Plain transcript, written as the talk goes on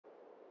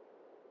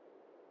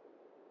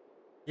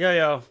Yo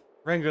yo,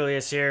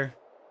 Rengulius here.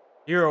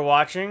 You are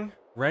watching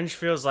Reng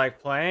Feels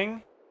Like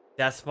Playing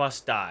Death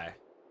Must Die.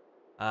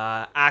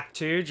 Act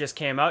 2 just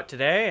came out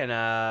today and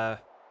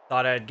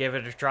thought I'd give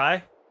it a try.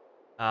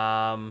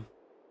 Um,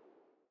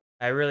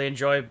 I really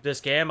enjoyed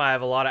this game. I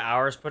have a lot of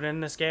hours put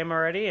in this game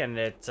already and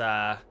it's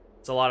a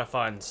lot of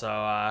fun. So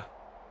I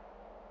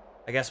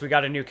guess we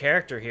got a new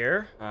character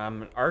here.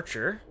 An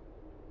archer.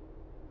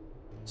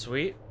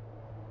 Sweet.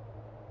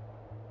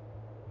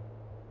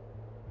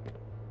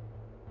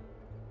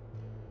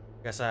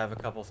 Guess I have a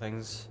couple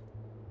things.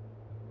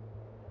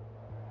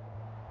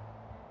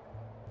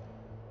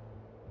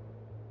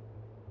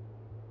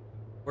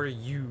 What are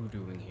you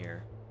doing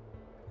here?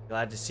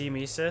 Glad to see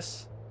me,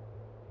 sis?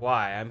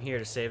 Why? I'm here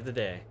to save the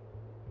day.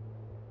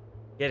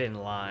 Get in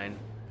line.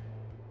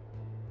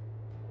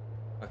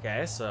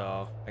 Okay,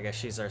 so I guess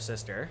she's our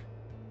sister.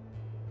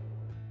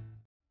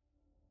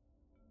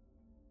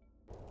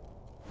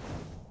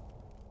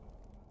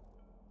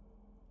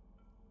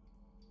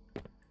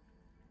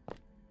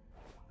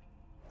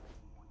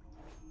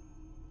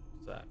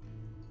 What's that?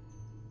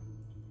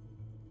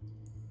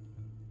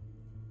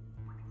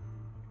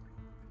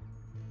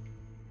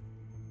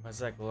 Why's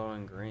that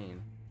glowing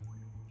green?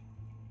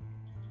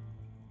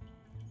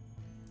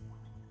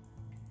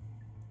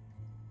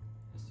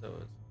 So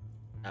is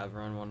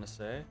Avron want to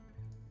say?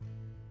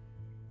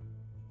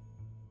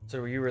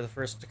 So you were the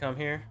first to come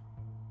here?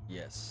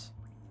 Yes.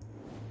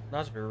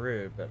 Not to be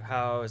rude, but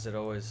how is it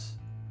always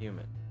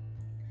human?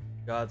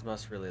 Gods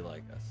must really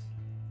like us.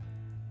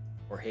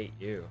 Or hate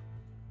you.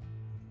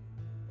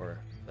 Or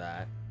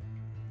that.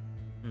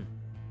 Hmm.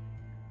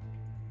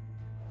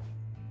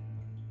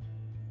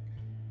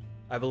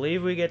 I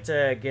believe we get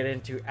to get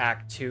into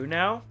Act 2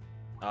 now.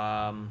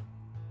 So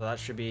that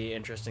should be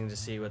interesting to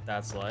see what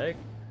that's like.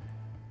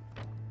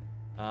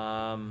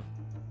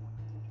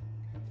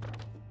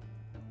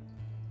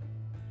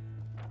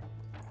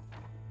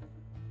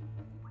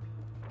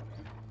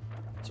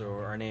 So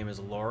our name is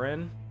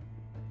Lauren.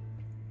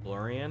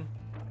 Florian.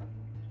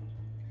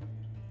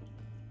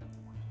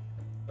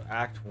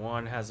 Act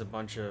 1 has a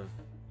bunch of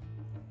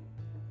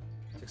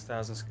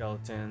 6,000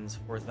 skeletons,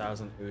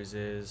 4,000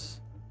 oozes,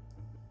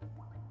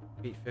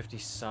 beat 50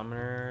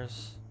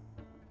 summoners,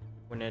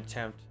 win an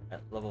attempt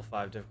at level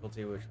 5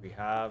 difficulty, which we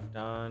have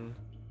done.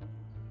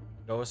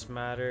 Ghost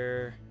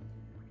matter,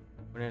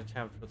 win an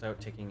attempt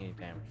without taking any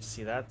damage.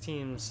 See, that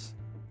seems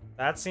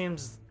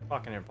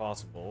fucking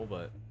impossible,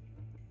 but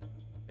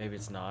maybe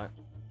it's not.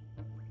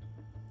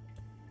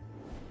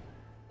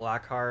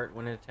 Blackheart,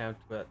 win an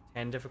attempt with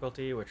 10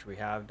 difficulty, which we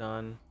have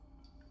done.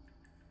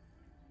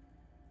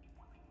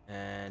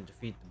 And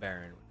defeat the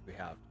Baron, which we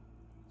have.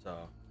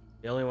 So,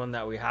 the only one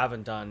that we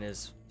haven't done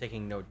is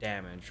taking no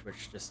damage,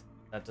 which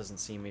that doesn't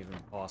seem even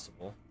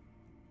possible.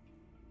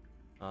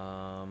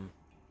 Go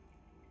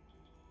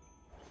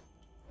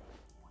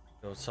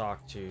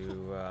talk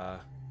to,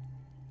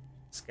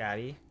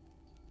 Scotty.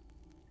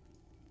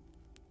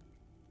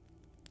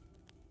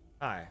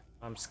 Hi,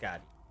 I'm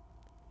Scotty.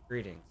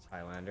 Greetings,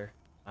 Highlander.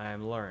 I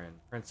am Lauren,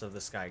 Prince of the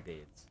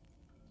Skyglades.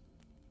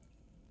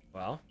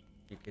 Well,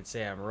 you could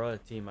say I'm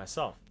royalty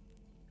myself.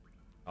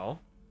 Oh?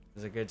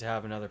 Is it good to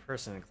have another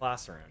person in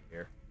class around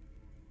here?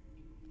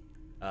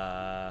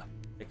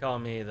 They call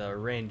me the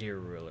reindeer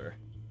ruler.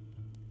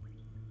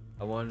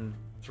 I won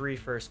 3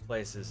 first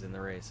places in the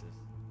races.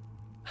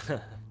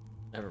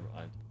 Never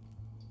mind.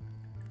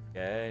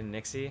 Okay,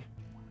 Nixie.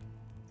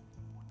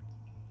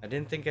 I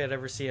didn't think I'd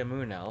ever see a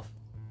moon elf.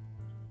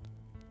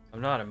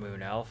 I'm not a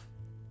moon elf.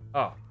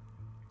 Oh.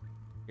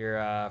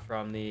 You're,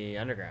 from the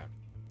underground.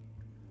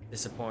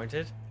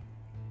 Disappointed?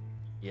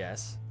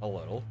 Yes, a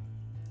little.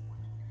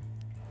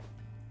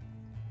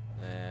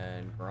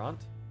 And Grant?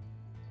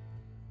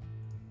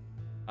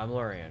 I'm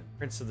Lorian,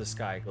 Prince of the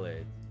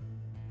Skyglades.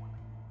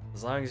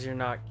 As long as you're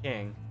not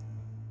king,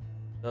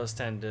 those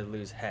tend to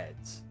lose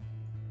heads.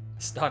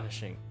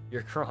 Astonishing,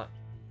 you're Grant.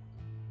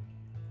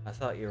 I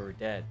thought you were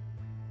dead.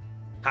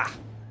 Ha!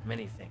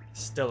 Many things,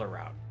 still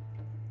around.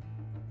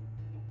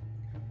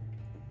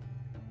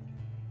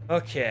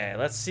 Okay,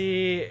 let's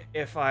see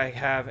if I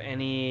have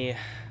any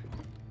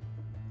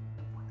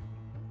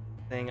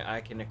thing I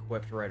can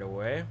equip right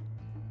away.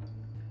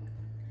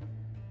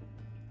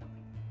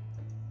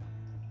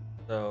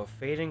 So,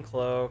 Fading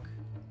Cloak,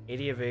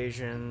 80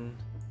 evasion,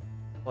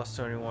 plus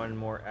 21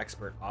 more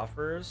expert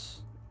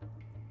offers.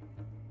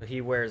 So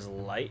he wears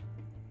light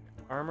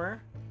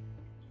armor.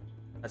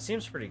 That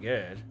seems pretty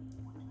good.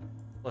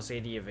 Plus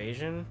 80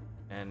 evasion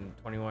and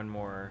 21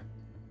 more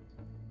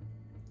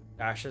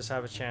dashes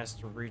have a chance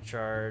to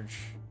recharge.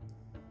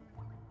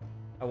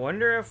 I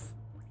wonder if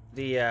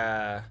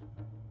the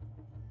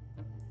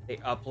they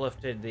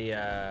uplifted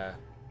the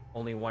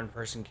only one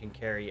person can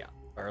carry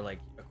or like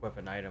equip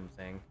an item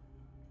thing.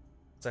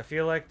 So I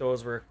feel like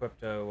those were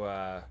equipped to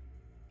a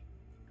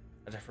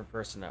different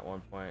person at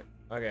one point.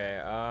 Okay,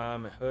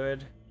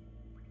 hood.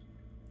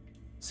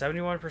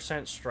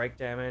 71% strike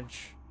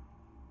damage.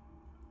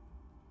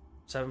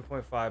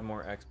 7.5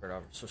 more expert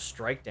offer. So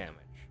strike damage.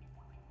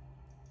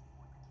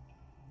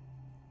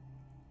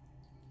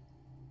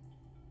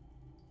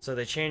 So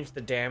they changed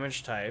the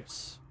damage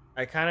types.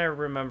 I kind of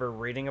remember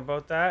reading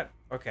about that.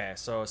 Okay,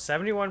 so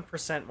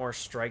 71% more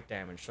strike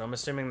damage. So I'm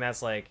assuming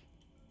that's like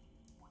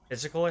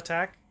physical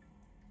attack.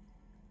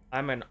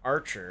 I'm an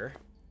archer.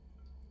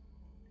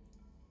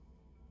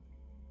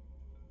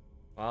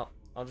 Well,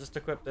 I'll just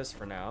equip this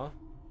for now.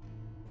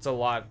 It's a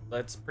lot.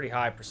 That's pretty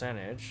high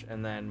percentage.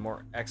 And then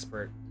more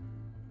expert.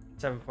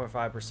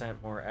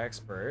 7.5% more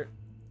expert.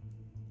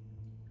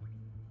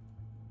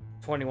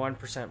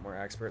 21% more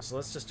expert. So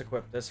let's just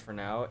equip this for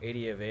now.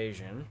 80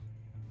 evasion.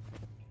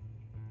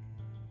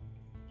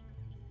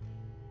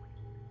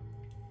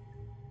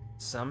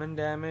 Summon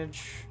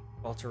damage.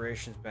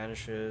 Alterations,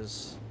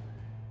 banishes.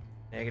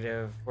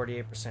 Negative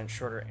 48%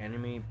 shorter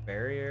enemy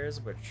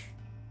barriers, which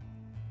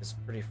is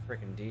pretty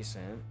freaking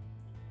decent.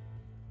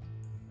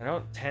 I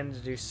don't tend to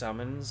do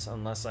summons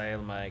unless I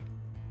am like...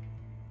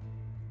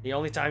 The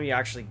only time you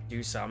actually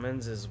do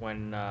summons is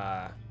when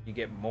you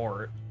get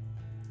Mort.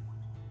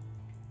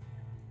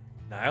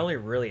 Now, I only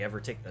really ever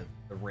take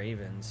the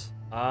Ravens.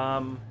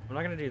 I'm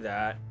not going to do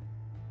that.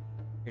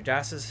 Your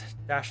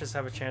dashes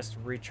have a chance to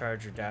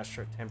recharge your dash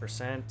at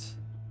 10%.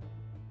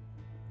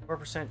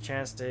 4%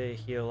 chance to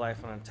heal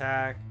life on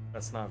attack.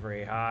 That's not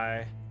very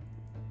high.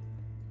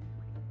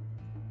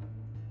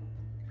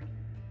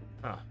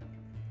 Huh.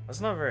 That's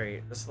not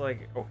very... That's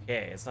like,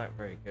 okay. It's not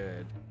very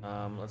good.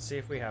 Let's see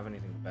if we have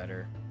anything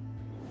better.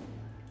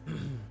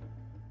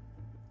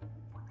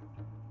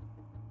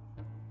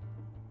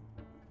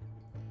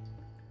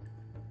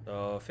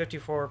 So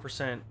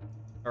 54%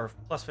 or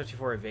plus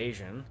 54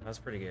 evasion. That's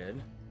pretty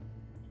good.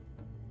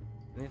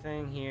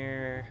 Anything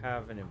here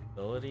have an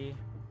ability?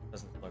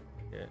 Doesn't look like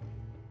it.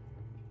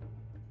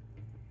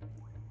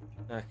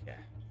 Okay.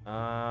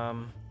 I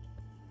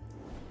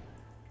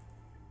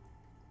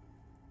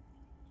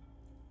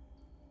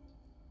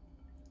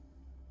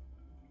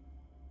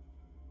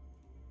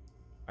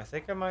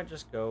think I might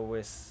just go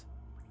with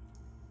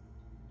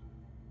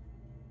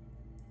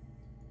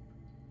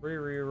 3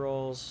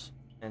 rerolls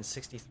and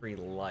 63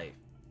 life.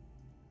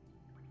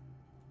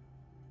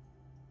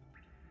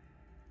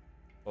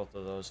 Both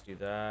of those do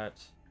that.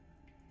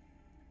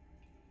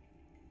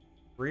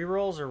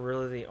 Rerolls are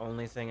really the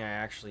only thing I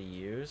actually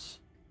use.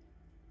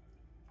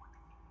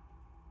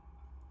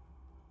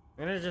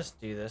 I'm gonna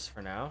just do this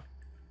for now.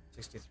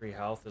 63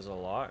 health is a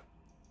lot.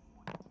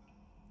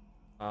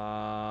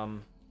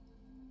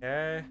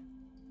 Okay.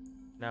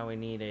 Now we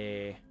need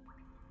a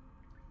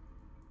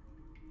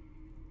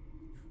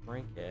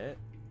trinket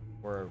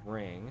or a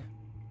ring.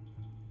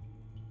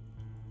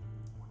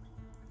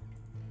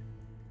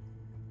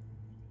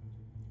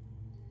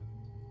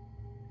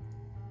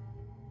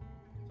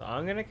 So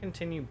I'm gonna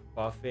continue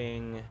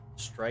buffing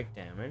strike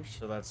damage.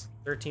 So that's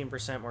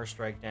 13% more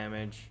strike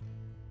damage,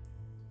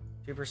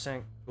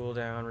 2%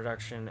 cooldown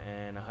reduction,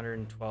 and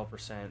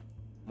 112%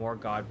 more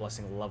God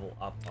Blessing level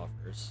up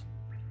buffers.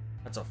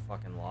 That's a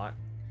fucking lot.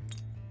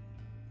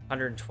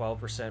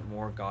 112%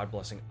 more God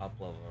Blessing up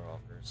level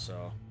buffers.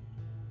 So,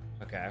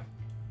 okay.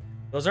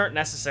 Those aren't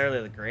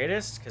necessarily the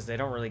greatest because they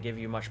don't really give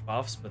you much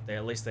buffs, but they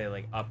at least they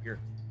like up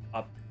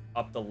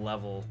the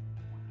level.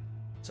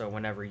 So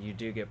whenever you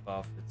do get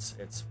buffed,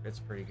 it's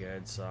pretty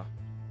good. So,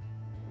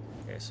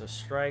 okay. So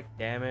strike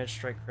damage,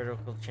 strike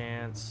critical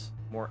chance,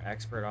 more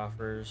expert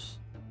offers.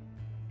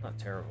 Not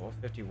terrible.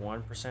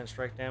 51%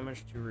 strike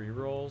damage, 2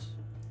 rerolls.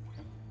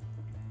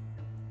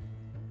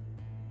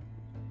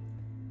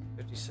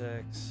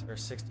 56 or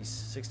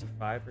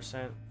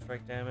 65%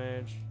 strike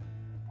damage.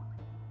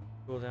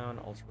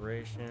 Cooldown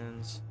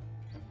alterations.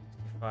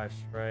 65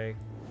 strike.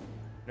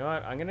 You know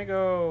what? I'm gonna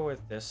go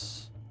with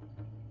this.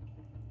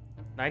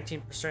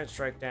 19%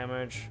 strike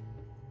damage.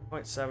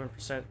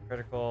 0.7%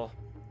 critical.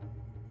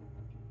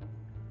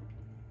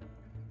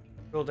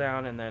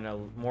 Cooldown, and then a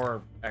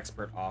more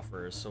expert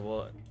offers. So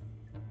we'll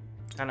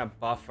kind of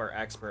buff our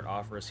expert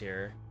offers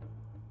here.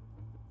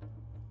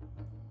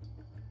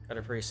 Got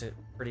a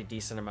pretty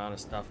decent amount of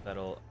stuff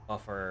that'll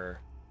buff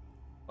our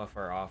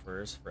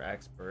offers for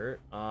expert.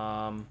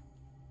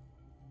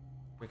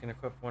 We can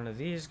equip one of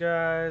these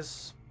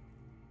guys.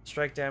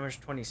 Strike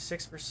damage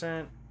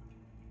 26%.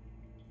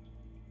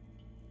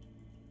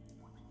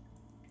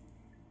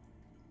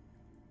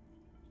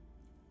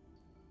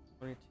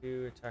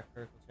 Attack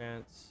critical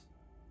chance.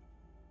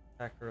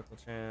 Attack critical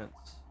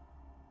chance.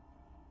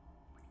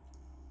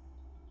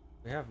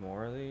 We have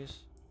more of these.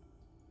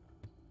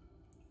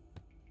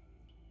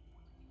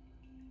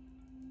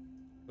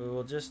 We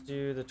will just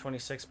do the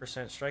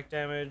 26% strike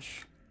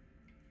damage.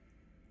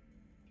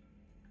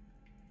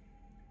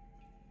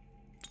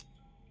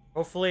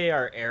 Hopefully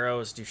our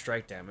arrows do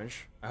strike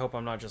damage. I hope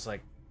I'm not just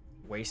like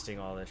wasting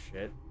all this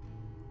shit.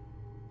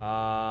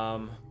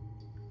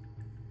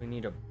 We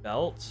need a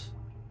belt.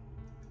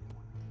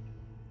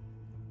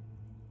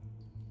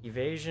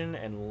 Evasion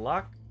and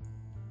luck.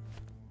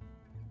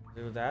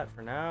 Do that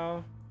for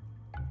now.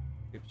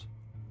 Oops.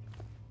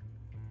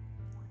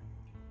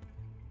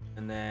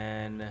 And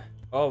then...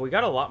 Oh, we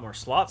got a lot more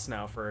slots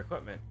now for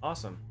equipment.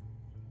 Awesome.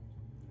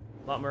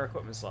 A lot more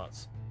equipment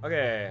slots.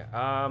 Okay,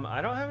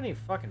 I don't have any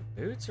fucking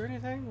boots or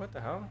anything. What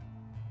the hell?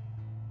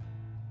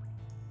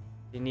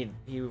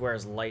 He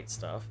wears light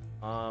stuff.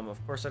 Of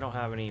course I don't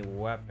have any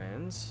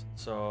weapons.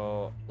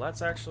 So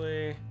let's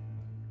actually,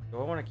 do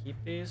I want to keep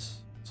these?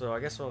 So I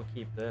guess we'll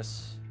keep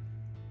this,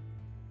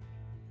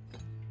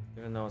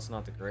 even though it's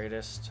not the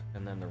greatest.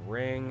 And then the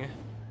ring,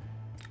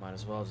 might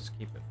as well just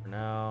keep it for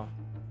now.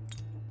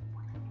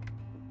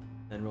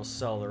 Then we'll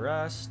sell the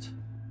rest.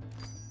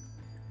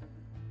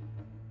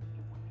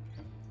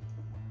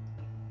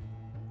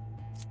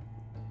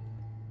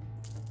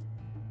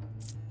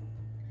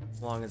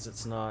 As long as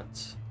it's not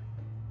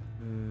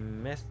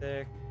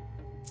mythic.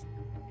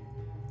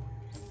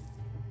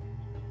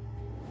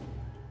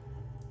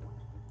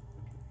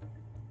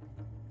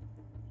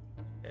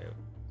 Okay.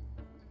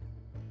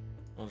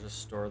 I'll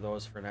just store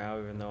those for now,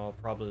 even though I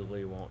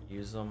probably won't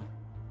use them.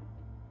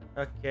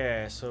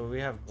 Okay, so we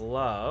have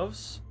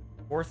gloves.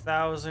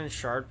 4,000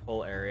 shard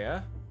pull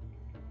area.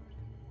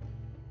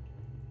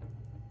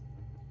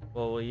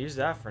 Well, we'll use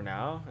that for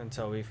now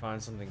until we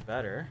find something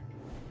better.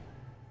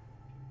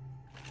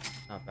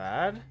 Not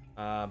bad.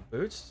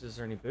 Boots. Is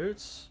there any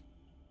boots?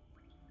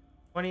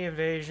 20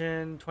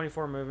 evasion,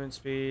 24 movement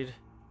speed,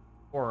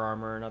 4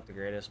 armor. Not the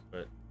greatest,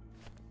 but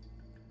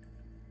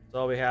that's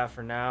all we have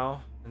for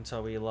now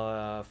until we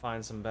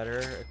find some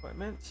better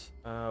equipment.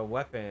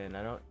 Weapon.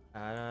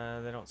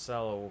 They don't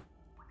sell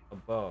a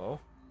bow.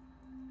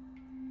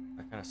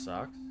 That kind of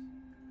sucks.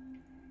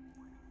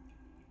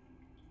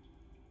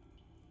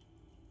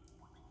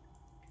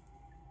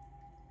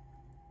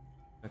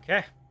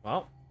 Okay.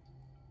 Well.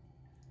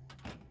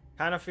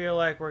 Kind of feel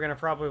like we're gonna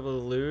probably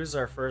lose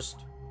our first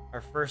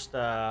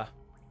bout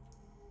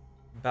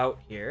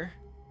here,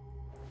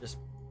 just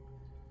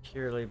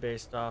purely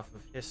based off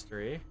of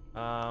history.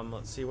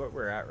 Let's see what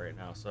we're at right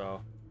now.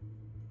 So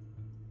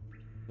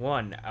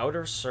 1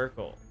 outer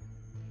circle.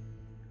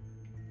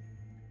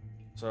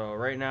 So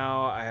right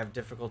now I have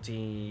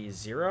difficulty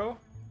 0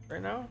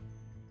 right now.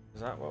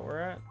 Is that what we're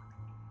at?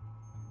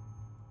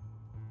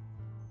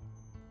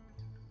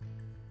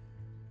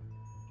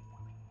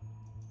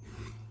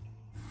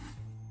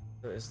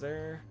 So is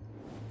there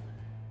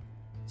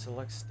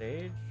select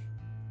stage?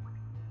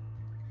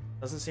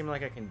 Doesn't seem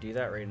like I can do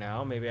that right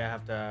now. Maybe I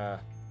have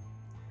to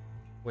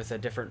with a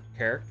different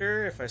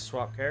character if I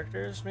swap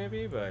characters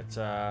maybe,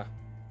 but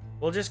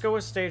we'll just go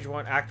with stage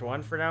 1, act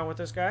 1 for now with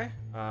this guy.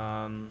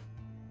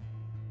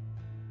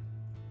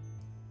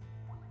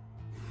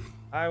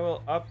 I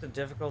will up the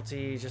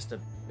difficulty just a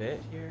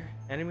bit here.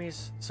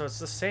 Enemies, so it's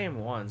the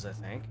same ones, I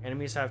think.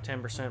 Enemies have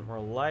 10% more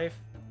life.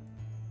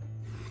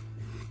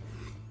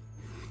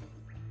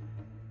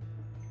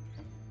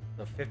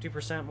 So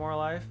 50% more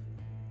life.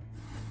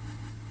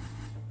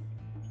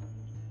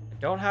 I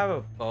don't have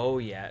a bow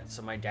yet,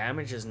 so my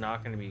damage is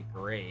not going to be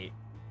great.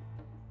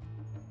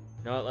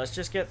 You know what, let's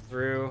just get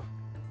through.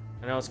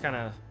 I know it's kind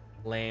of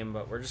lame,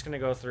 but we're just going to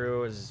go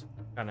through as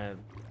kind of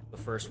the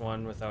first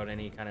one without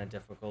any kind of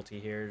difficulty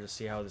here to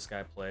see how this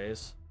guy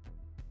plays.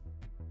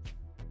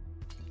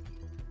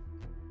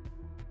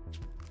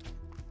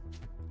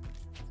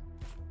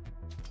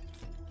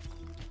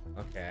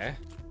 Okay.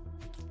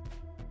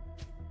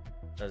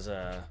 Does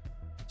a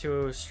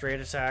 2 straight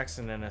attacks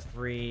and then a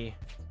 3.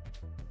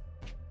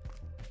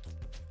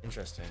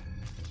 Interesting.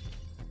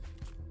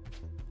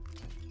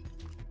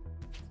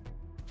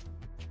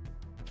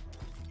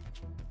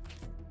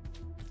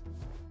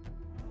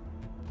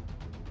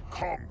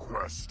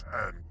 Conquest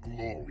and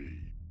glory.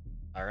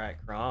 All right,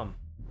 Crom.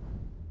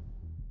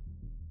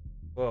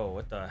 Whoa,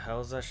 what the hell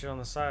is that shit on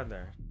the side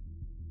there?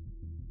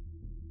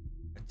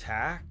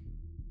 Attack.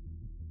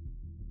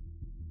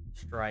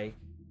 Strike.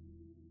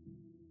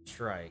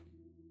 Strike.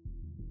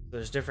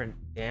 There's different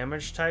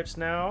damage types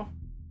now.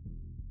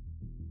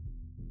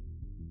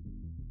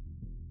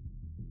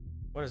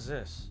 What is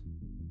this?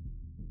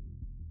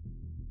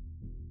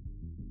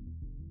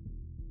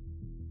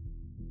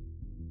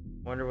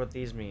 Wonder what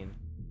these mean.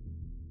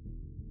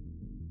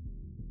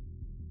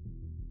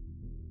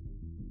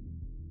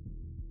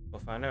 We'll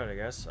find out, I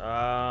guess.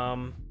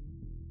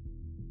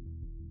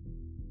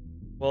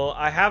 Well,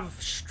 I have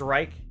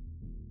strike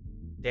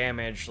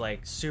damage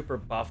like super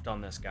buffed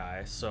on this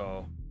guy,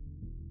 so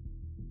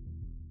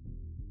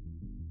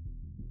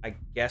I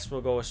guess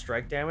we'll go with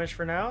strike damage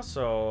for now.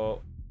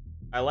 So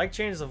I like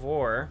Chains of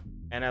War,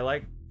 and I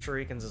like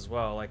Shurikens as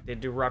well. Like, they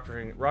do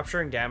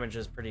rupturing damage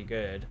is pretty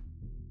good.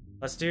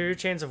 Let's do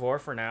Chains of War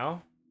for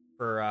now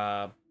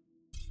for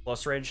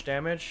close range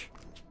damage.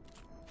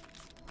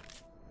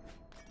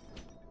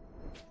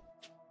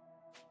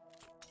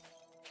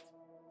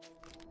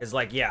 Is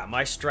like, yeah,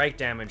 my strike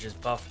damage is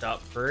buffed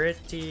up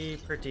pretty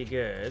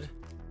good.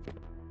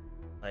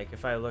 Like,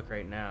 if I look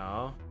right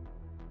now,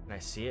 can I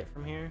see it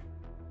from here?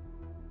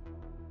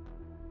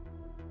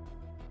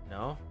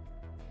 No.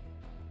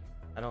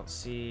 I don't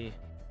see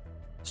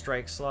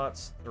strike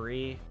slots.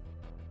 3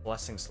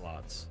 blessing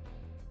slots.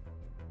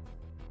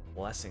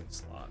 Blessing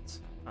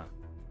slots. Huh.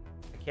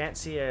 I can't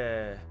see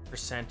a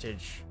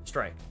percentage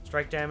strike.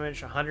 Strike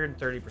damage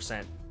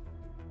 130%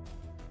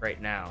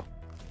 right now.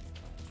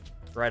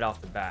 right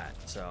off the bat.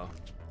 So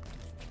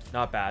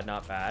not bad,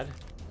 not bad.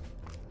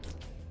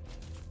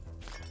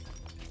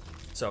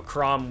 So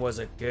Crom was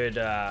a good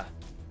guy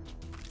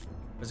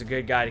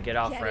to get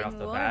off right off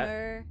the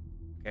bat.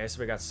 Okay, so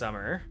we got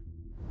Summer.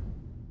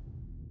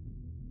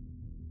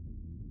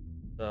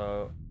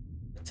 So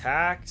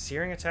attack,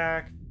 searing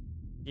attack,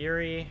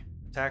 fury,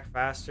 attack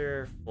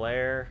faster,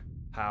 flare,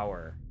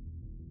 power.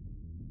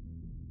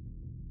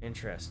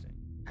 Interesting.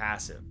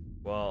 Passive.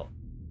 Well,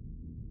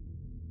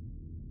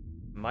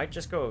 might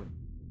just go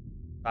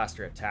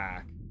faster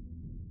attack.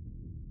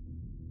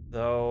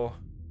 Though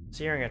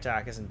searing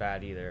attack isn't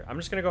bad either. I'm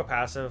just gonna go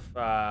passive.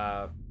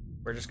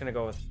 We're just gonna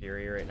go with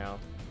fury right now.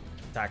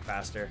 Attack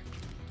faster.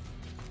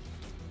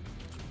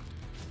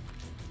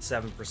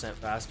 7%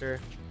 faster.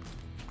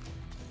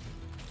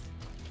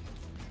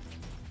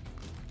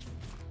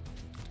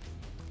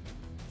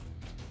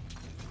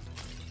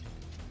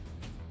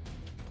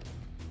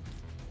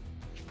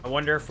 I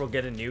wonder if we'll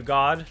get a new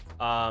god,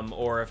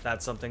 or if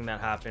that's something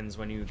that happens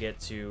when you get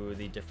to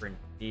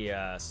the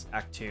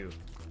Act 2.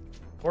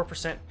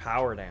 4%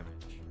 power damage.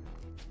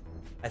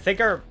 I think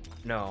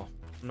no,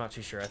 I'm not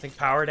too sure. I think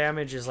power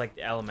damage is like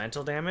the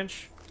elemental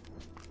damage.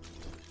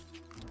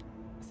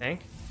 I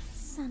think.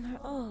 Summer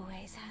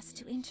always has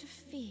to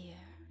interfere.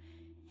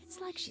 It's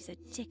like she's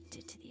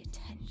addicted to the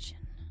attention.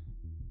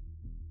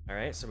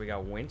 Alright, so we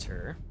got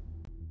Winter.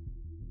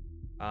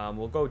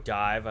 We'll go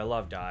Dive. I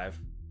love Dive.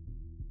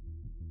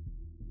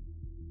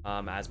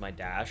 As my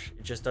dash.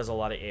 It just does a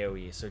lot of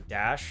AoE. So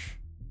dash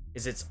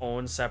is its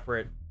own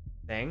separate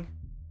thing.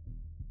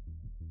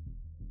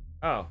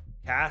 Oh,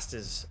 cast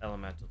is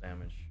elemental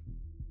damage.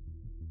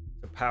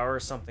 So power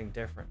is something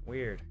different.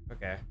 Weird.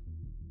 Okay.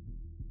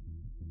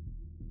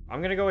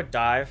 I'm gonna go with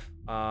dive.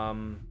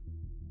 My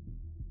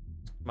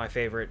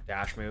favorite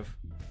dash move.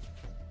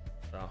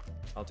 So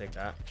I'll take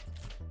that.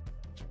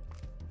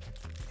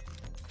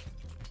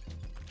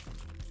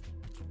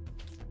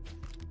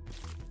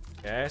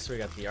 Okay, so we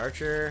got the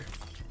archer.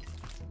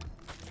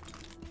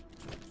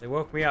 They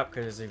woke me up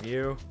because of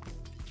you.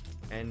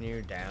 And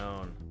you're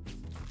down.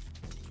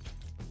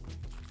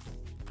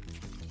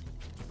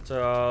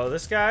 So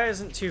this guy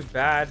isn't too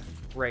bad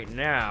right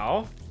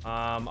now.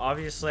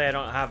 Obviously I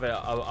don't have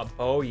a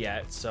bow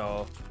yet,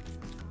 so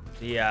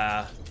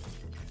the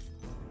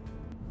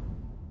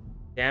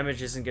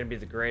damage isn't going to be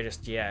the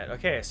greatest yet.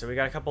 Okay, so we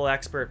got a couple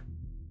expert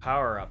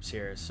power-ups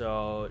here.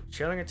 So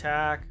chilling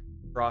attack,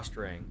 frost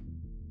ring.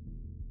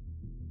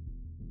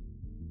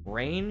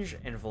 Range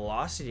and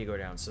velocity go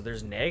down, so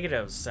there's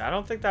negatives. I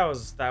don't think that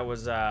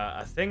was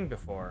a thing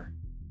before.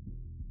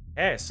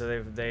 Okay,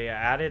 so they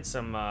added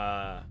some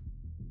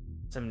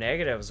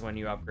negatives when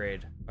you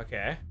upgrade.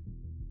 Okay.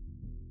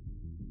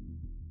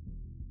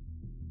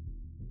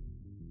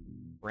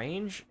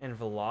 Range and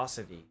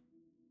velocity.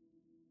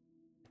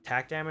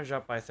 Attack damage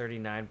up by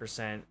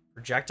 39%.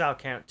 Projectile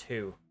count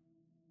 2.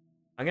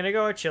 I'm gonna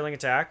go with chilling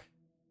attack.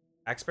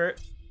 Expert.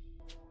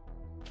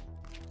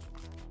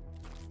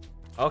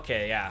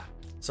 Okay, yeah.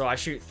 So I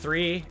shoot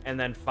 3 and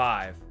then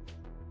 5.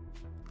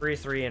 3,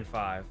 3, and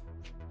 5.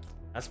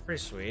 That's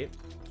pretty sweet.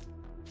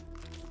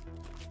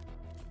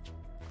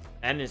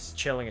 And it's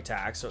chilling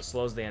attack, so it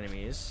slows the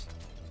enemies.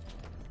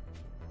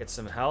 Get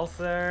some health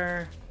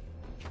there.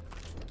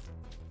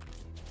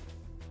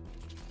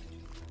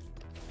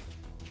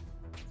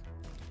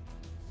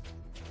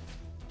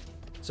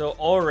 So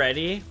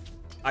already,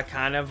 I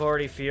kind of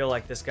already feel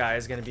like this guy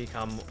is going to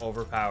become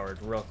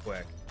overpowered real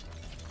quick.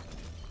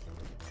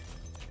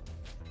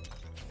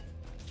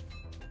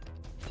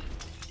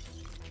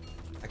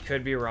 I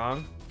could be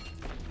wrong.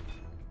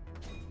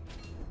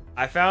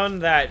 I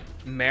found that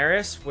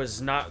Maris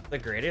was not the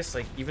greatest,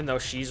 like, even though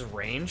she's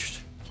ranged,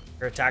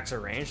 her attacks are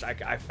ranged,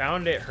 I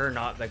found her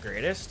not the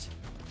greatest.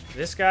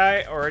 This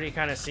guy already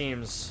kind of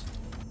seems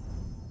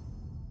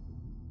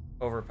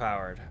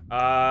overpowered.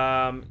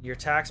 Your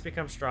attacks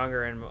become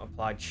stronger and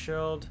applied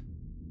shield.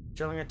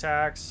 Chilling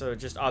attacks, so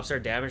just ups our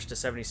damage to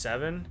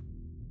 77.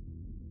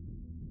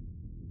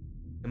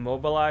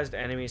 Immobilized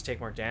enemies take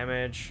more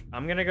damage.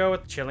 I'm gonna go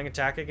with chilling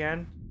attack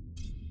again.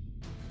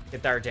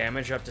 Get our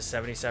damage up to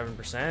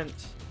 77%.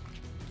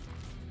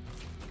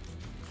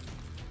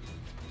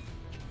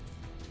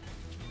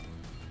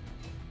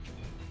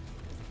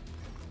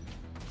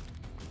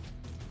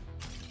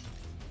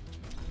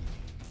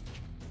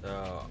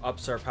 So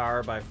ups our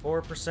power by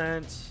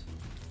 4%.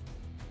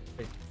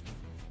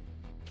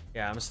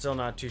 Yeah, I'm still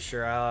not too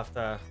sure. I'll have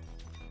to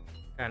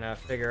kind of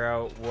figure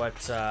out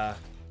what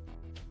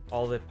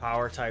all the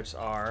power types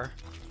are.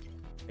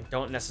 I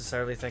don't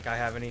necessarily think I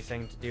have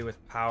anything to do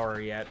with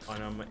power yet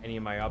on any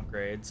of my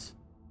upgrades.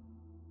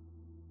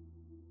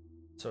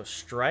 So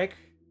strike.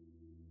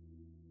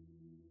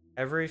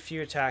 Every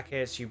few attack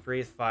hits, you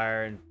breathe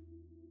fire and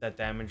that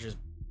damages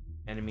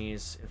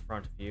enemies in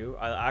front of you.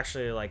 I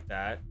actually like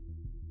that.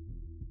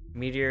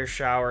 Meteor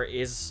shower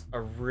is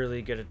a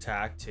really good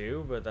attack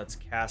too, but that's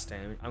cast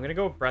damage. I'm gonna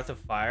go with breath of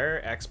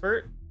fire,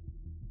 expert,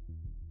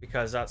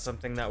 because that's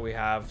something that we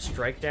have.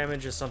 Strike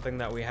damage is something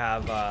that we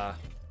have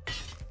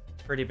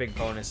pretty big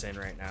bonus in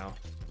right now.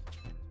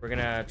 We're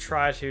gonna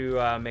try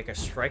to make a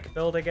strike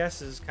build, I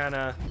guess, is kind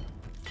of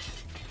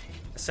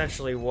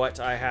essentially what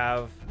I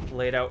have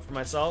laid out for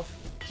myself.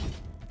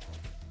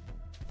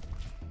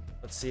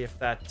 Let's see if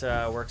that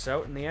works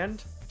out in the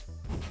end.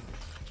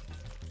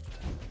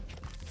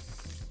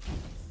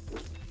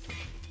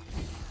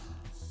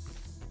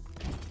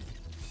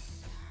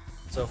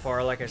 So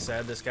far, like I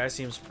said, this guy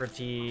seems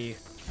pretty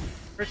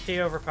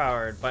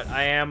overpowered, but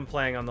I am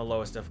playing on the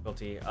lowest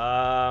difficulty.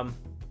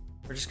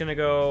 We're just gonna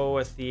go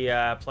with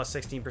the plus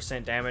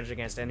 16% damage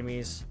against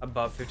enemies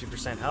above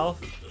 50%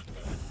 health.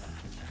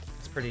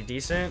 It's pretty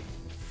decent.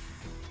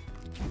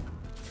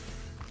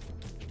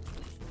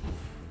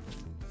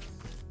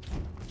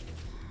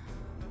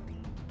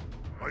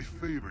 I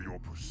favor your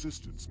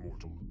persistence,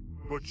 mortal,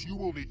 but you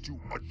will need to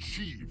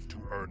achieve to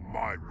earn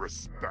my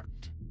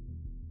respect.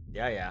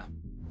 Yeah,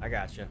 I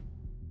gotcha.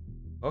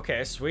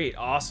 Okay, sweet,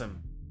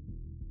 awesome.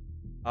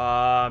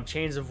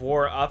 Chains of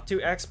War up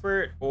to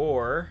expert,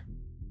 or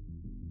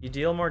you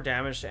deal more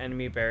damage to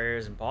enemy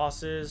barriers and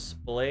bosses.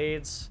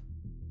 Blades.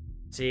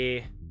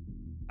 See,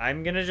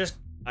 I'm gonna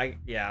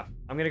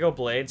go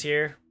blades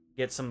here.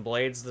 Get some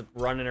blades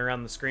running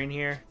around the screen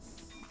here.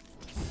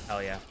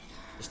 Hell yeah.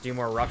 Just do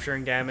more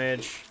rupturing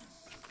damage.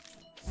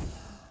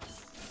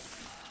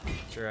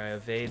 Make sure I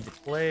evade the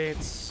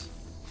blades.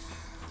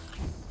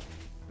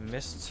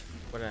 Missed.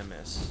 What did I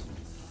miss?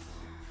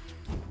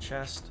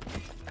 Chest.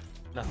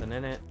 Nothing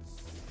in it.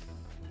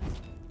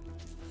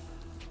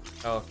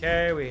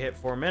 Okay, we hit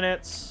 4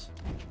 minutes.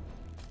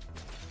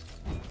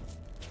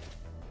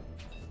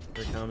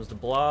 Here comes the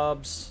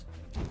blobs.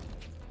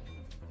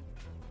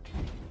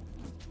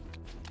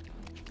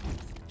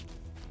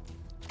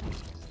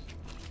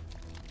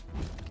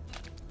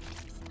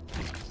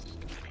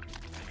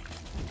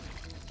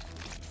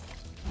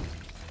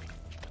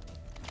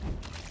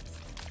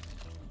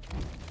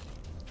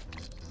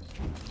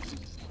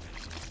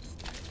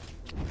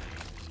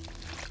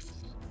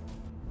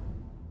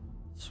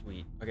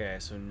 Sweet. Okay,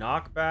 so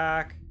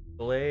knockback,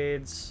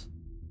 blades,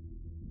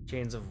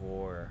 chains of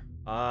war.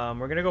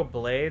 We're gonna go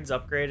blades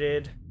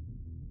upgraded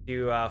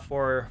to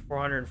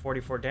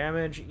 444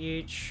 damage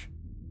each.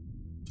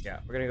 Yeah,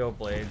 we're gonna go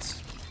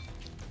blades.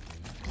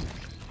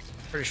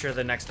 Pretty sure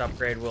the next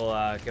upgrade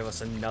will give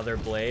us another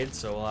blade,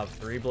 so we'll have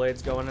 3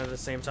 blades going at the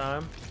same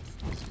time.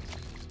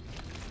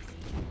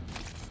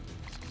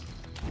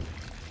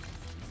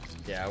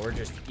 Yeah, we're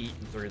just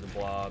eating through the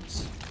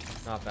blobs.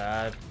 Not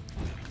bad.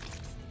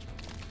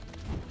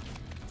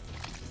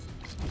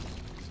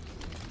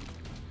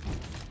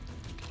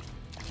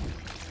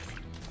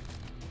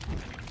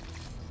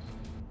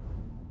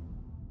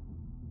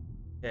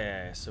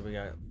 Okay, so we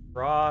got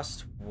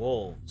Frost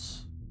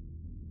Wolves.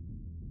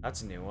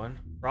 That's a new one.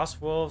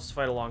 Frost Wolves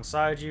fight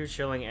alongside you,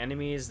 chilling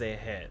enemies they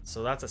hit.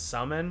 So that's a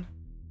summon.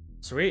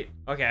 Sweet.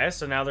 Okay,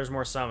 so now there's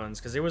more summons,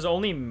 because it was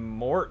only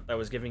Mort that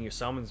was giving you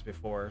summons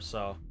before,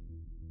 so...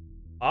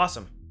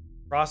 Awesome.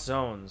 Frost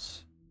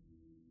Zones.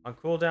 On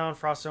cooldown,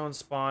 Frost Zones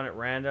spawn at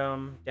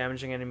random,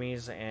 damaging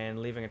enemies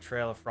and leaving a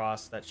trail of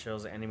frost that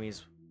chills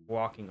enemies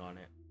walking on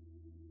it.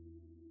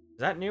 Is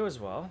that new as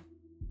well?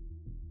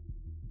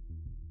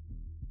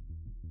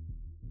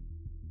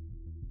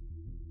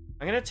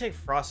 I'm gonna take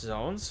Frost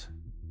Zones,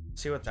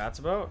 see what that's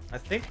about. I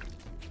think,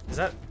 is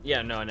that,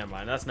 yeah, no, never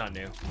mind. That's not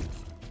new.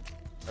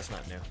 That's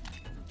not new.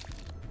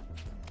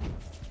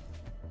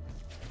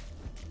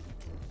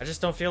 I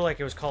just don't feel like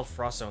it was called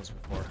Frost Zones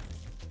before.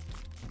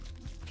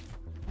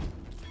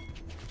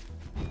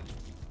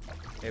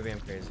 Maybe I'm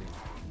crazy.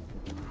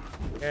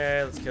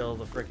 Okay, let's kill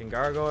the freaking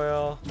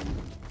gargoyle.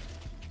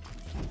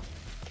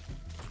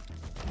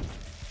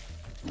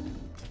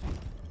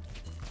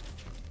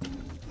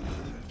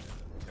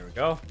 There we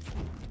go.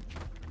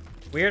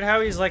 Weird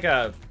how he's like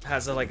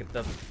has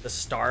the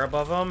star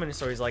above him, and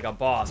so he's like a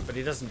boss, but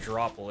he doesn't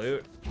drop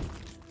loot.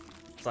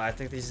 So I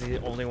think he's the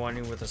only one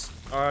with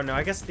a. Oh no,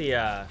 I guess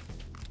the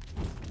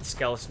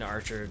skeleton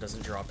archer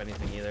doesn't drop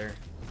anything either.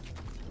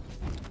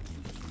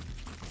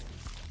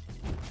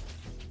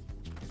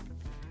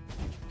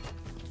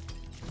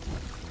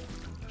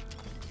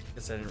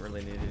 Guess I didn't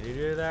really need to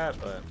do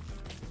that, but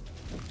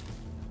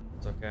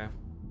it's okay.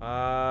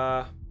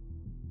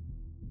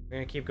 We're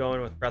gonna keep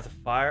going with Breath of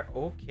Fire.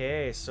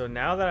 Okay, so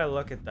now that I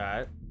look at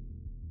that,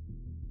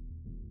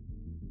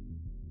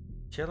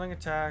 chilling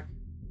attack.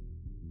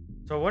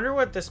 So I wonder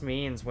what this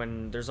means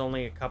when there's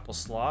only a couple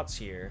slots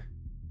here.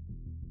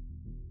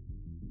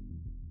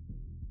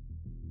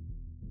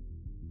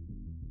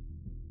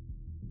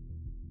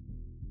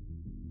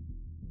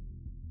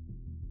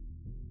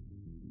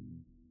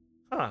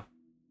 Huh.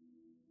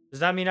 Does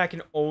that mean I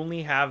can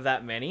only have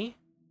that many?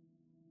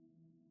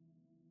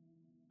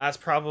 That's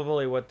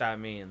probably what that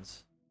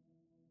means.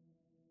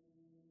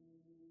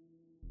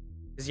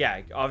 Because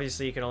yeah,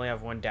 obviously you can only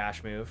have one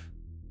dash move.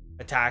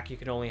 Attack, you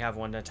can only have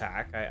one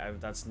attack.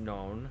 That's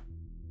known.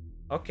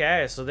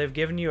 Okay, so they've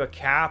given you a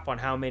cap on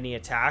how many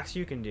attacks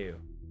you can do.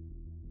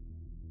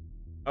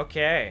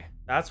 Okay,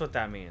 that's what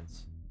that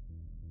means.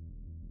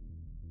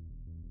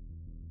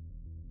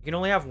 You can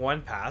only have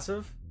one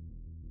passive?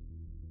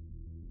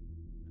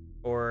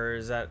 Or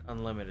is that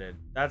unlimited?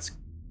 That's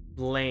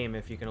lame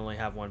if you can only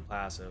have one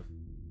passive.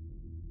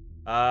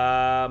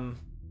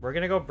 We're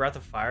gonna go Breath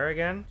of Fire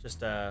again,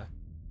 just up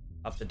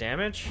the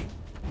damage.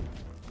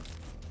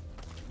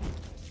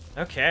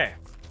 Okay.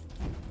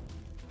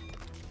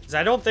 Because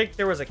I don't think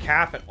there was a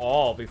cap at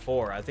all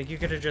before. I think you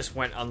could have just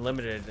went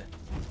unlimited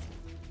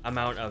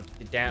amount of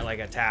like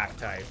attack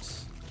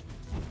types.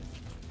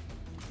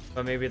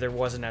 But maybe there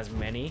wasn't as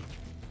many.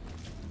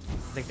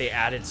 I think they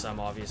added some,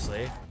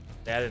 obviously.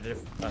 They added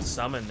a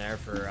summon there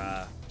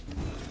for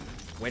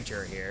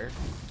winter here.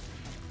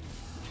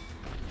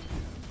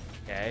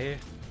 Okay.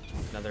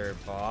 Another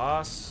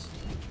boss.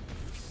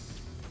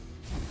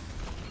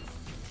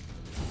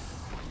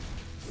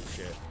 Oh,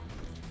 shit.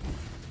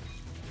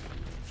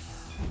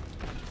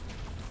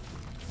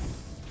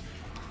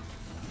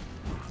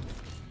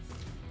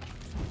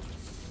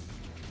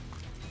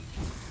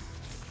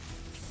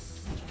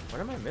 What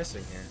am I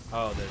missing here?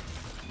 Oh,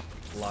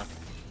 the luck.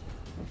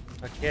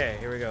 Okay,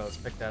 here we go. Let's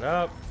pick that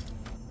up.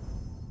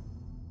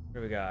 What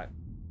do we got?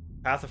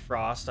 Path of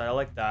Frost. I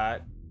like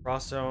that.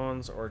 Frost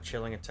Zones or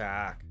Chilling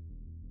Attack.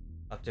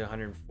 Up to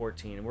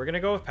 114. We're going to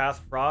go with Path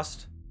of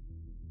Frost.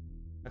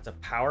 That's a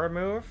power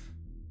move.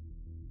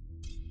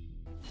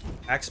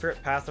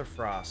 Expert Path of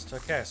Frost.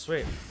 Okay,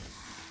 sweet.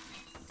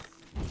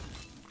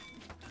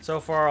 So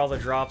far, all the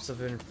drops have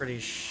been pretty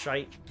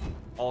shite.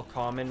 All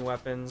common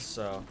weapons,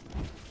 so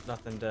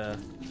nothing to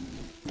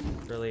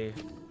really...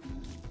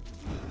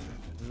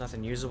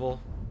 Nothing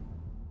usable.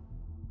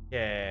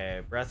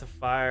 Okay, Breath of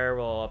Fire.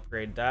 We'll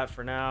upgrade that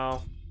for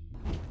now.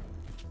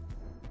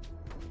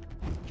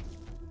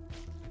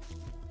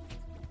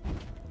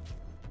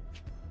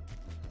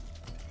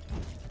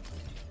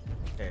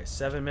 Okay,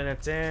 7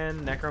 minutes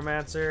in.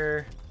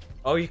 Necromancer.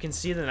 Oh, you can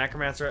see the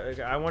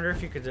Necromancer. I wonder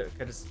if you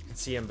could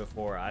see him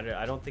before.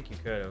 I don't think you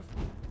could have.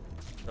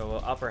 So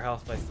we'll up her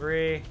health by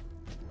 3.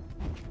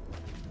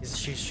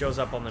 She shows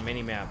up on the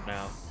mini-map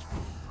now.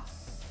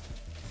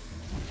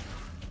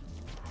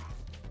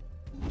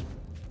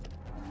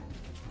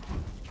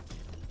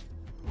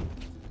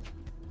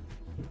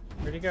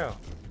 Where'd he go?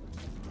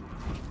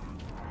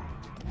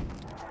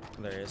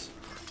 There he is.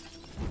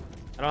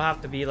 I don't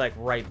have to be like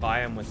right by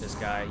him with this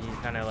guy. He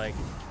kind of like...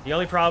 The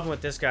only problem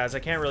with this guy is I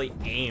can't really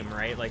aim,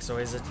 right? Like, so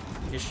his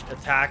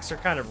attacks are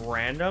kind of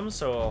random,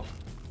 so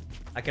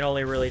I can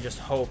only really just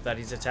hope that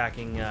he's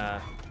attacking the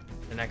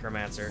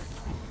Necromancer.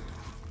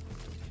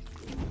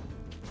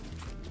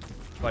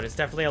 But it's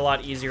definitely a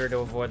lot easier to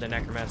avoid the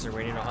Necromancer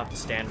when you don't have to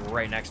stand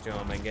right next to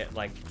him and get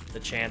like the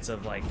chance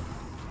of like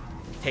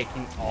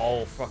taking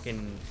all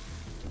fucking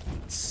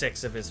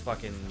 6 of his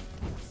fucking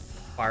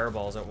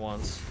fireballs at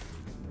once.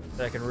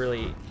 So I can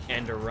really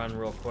end a run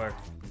real quick.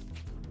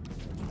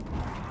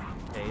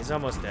 Okay, he's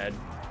almost dead.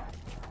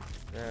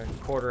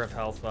 Quarter of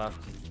health left.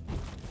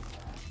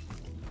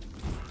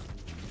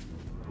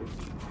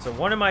 So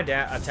one of my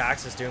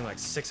attacks is doing like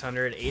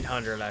 600,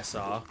 800 I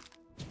saw.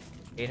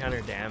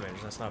 800 damage,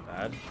 that's not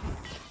bad.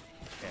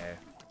 Okay.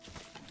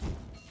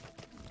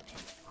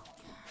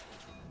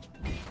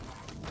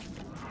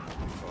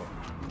 Cool.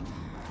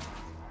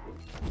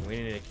 We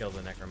need to kill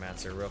the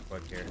Necromancer real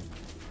quick here.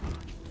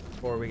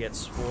 Before we get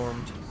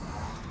swarmed.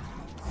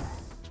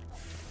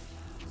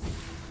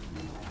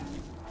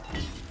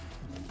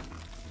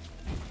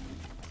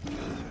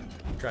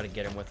 Try to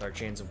get him with our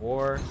Chains of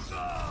War.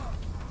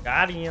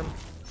 Got him.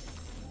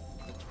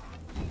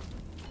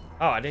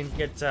 Oh, I didn't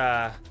get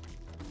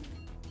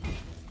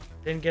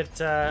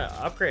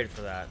upgrade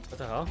for that. What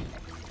the hell?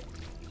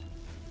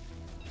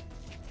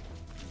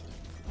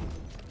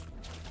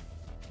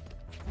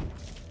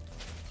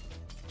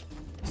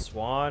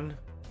 Swan.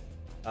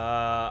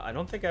 I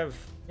don't think I've...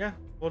 Yeah,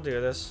 we'll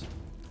do this.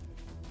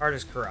 Heart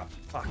is corrupt.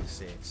 Fuck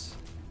sakes.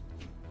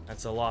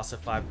 That's a loss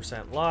of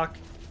 5% luck.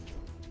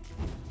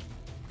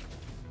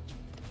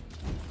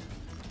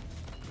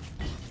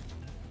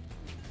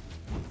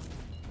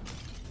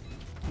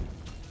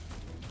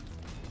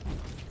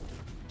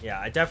 Yeah,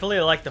 I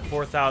definitely like the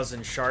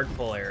 4,000 shard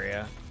pull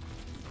area.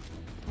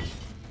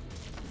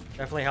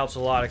 Definitely helps a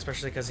lot,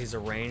 especially because he's a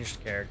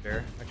ranged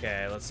character.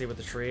 Okay, let's see what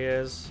the tree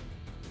is.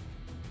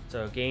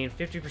 So gain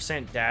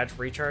 50% dash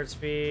recharge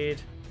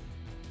speed.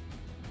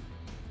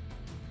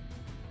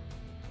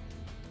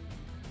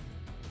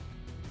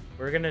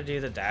 We're gonna do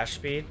the dash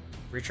speed.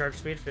 Recharge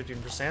speed,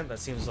 15%. That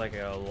seems like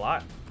a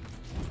lot.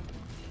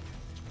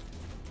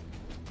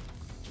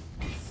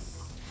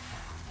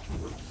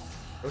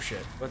 Oh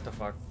shit, what the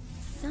fuck?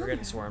 We're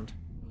getting swarmed.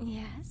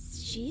 Yes,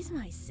 she's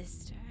my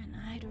sister, and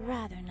I'd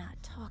rather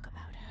not talk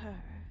about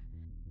her.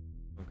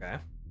 Okay.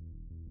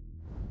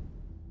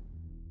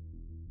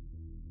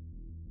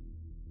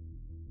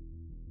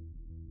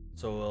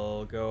 So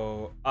we'll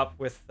go up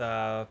with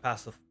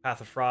Path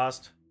of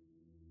Frost.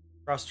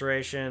 Frost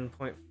duration,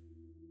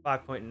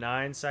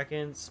 5.9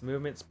 seconds.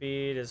 Movement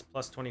speed is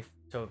plus 20,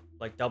 so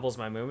like doubles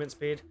my movement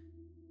speed.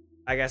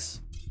 I guess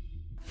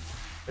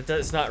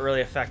it's not really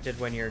affected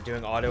when you're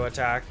doing auto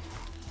attack.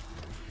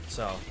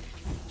 So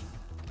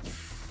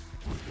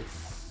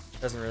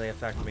doesn't really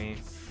affect me.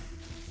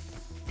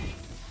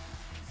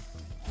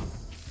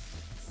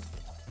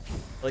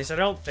 At least I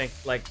don't think,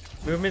 like,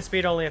 movement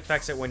speed only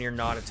affects it when you're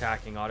not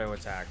attacking auto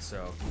attack,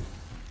 so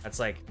that's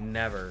like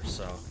never,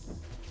 so.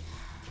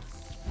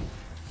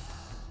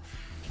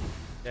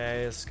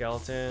 Okay, a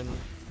skeleton.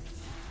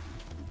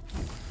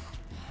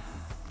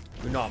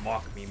 Do not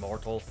mock me,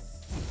 mortal.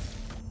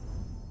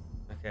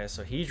 Okay,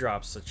 so he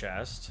drops the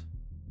chest.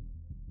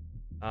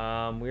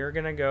 We're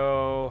gonna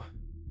go.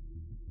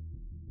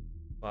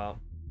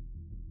 Well,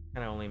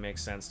 kind of only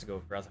makes sense to go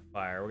with Breath of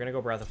Fire. We're gonna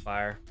go Breath of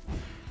Fire.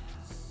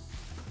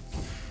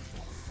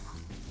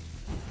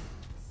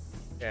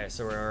 Okay,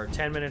 so we're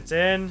 10 minutes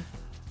in.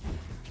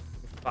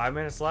 5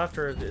 minutes left,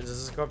 or does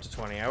this go up to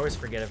 20? I always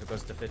forget if it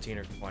goes to 15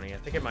 or 20. I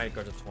think it might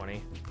go to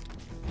 20.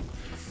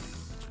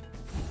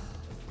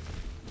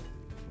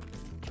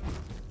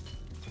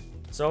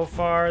 So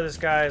far, this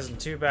guy isn't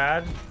too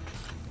bad.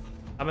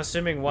 I'm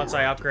assuming once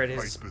I upgrade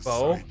his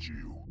bow,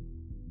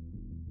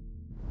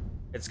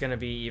 it's gonna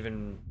be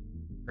even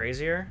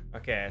crazier.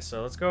 Okay,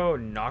 so let's go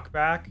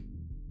knockback.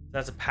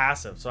 That's a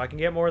passive, so I can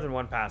get more than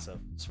one passive.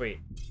 Sweet.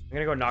 I'm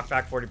gonna go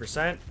knockback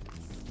 40%.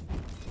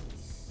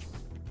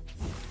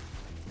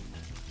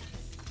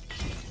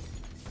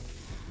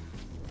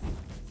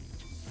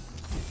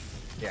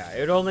 Yeah, it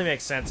would only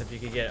make sense if you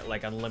could get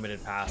like unlimited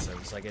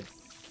passives. Like it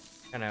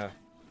kind of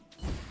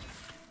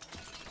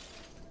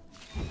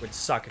would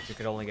suck if you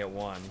could only get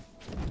one.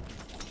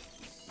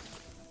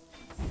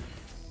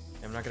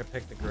 I'm not gonna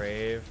pick the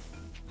grave.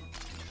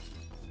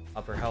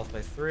 Upper health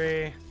by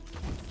 3.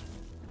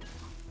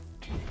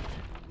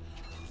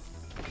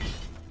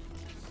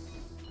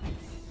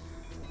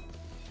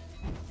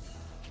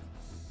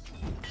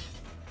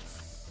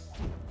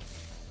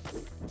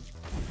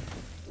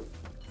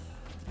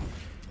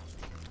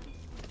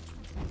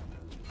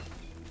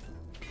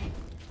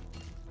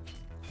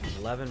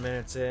 $11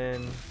 minutes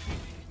in.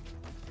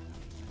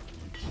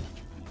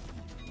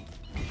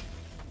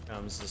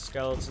 Comes the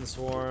skeleton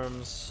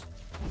swarms.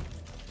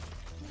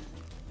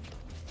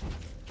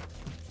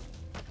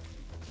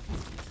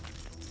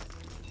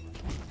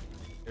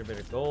 Get a bit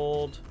of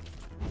gold.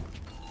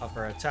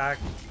 Upper attack.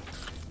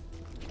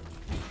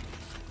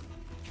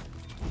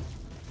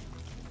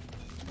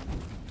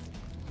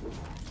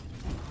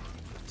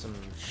 Some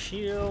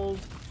shield.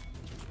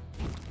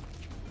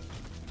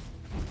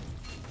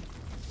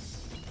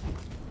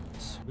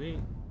 Sweet.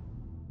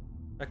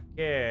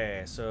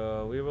 Okay,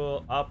 so we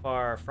will up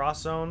our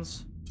frost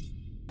zones.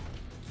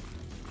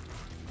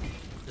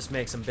 Just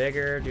make them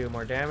bigger, do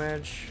more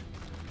damage.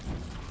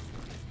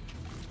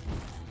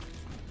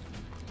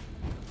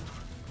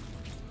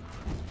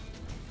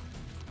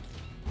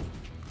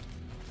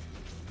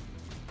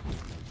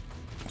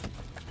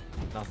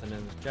 Nothing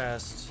in the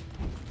chest.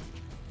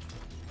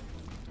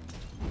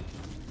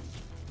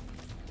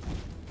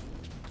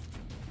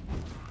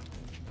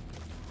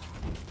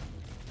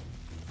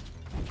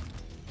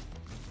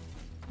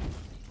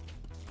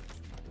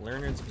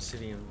 Learner's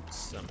Obsidian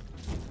Summon.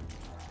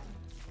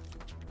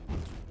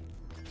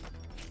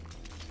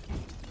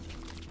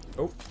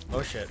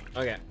 Oh shit.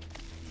 Okay.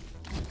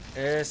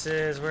 This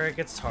is where it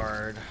gets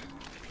hard.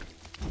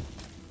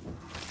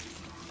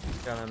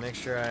 Gotta make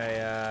sure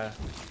I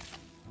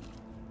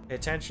pay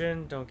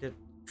attention, don't get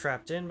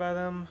trapped in by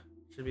them.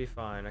 Should be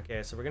fine.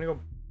 Okay, so we're gonna go.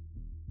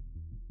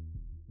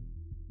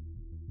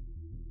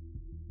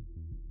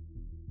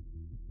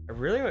 I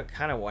really would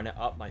kind of want to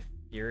up my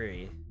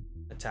Fury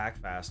attack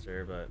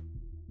faster, but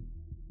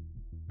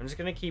I'm just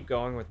gonna keep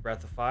going with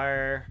Breath of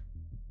Fire.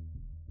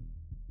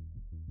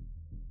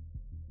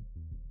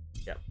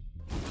 Yep.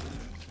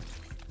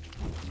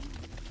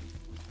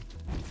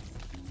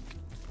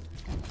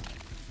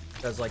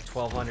 Does like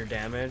 1200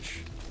 damage.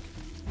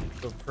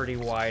 It's a pretty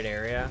wide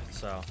area,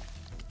 so.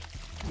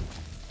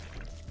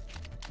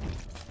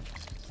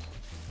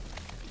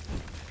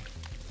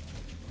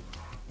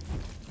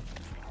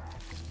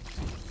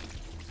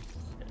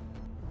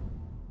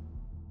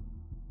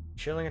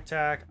 Chilling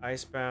attack,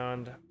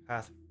 icebound,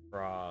 path of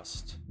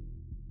frost.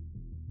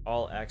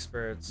 All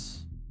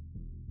experts.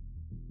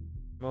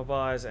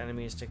 Mobilize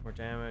enemies, take more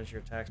damage,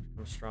 your attacks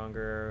become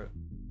stronger.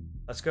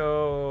 Let's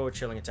go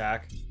chilling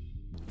attack.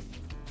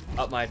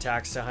 Up my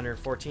attacks to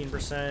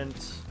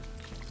 114%.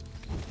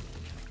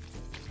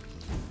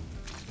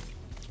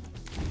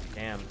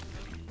 Damn.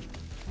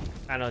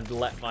 Kind of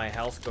let my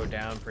health go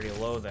down pretty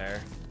low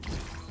there.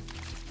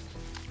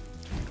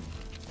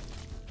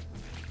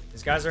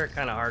 These guys are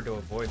kind of hard to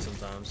avoid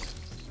sometimes.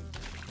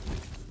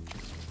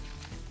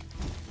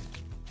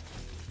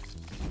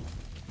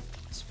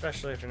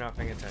 Especially if you're not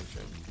paying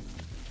attention.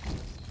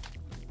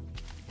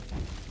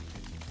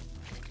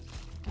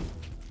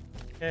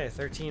 Okay,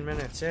 13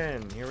 minutes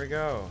in. Here we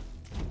go.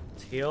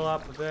 Let's heal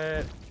up a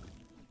bit.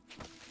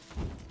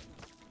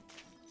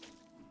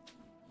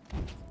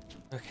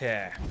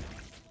 Okay.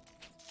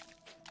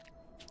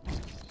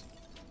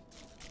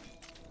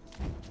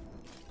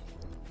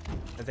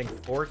 I think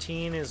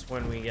 14 is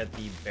when we get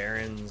the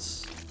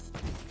Baron's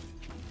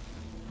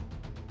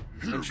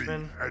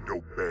henchman. And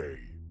obey.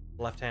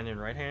 Left hand and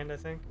right hand, I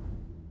think.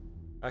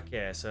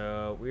 Okay,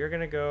 so we are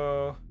gonna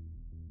go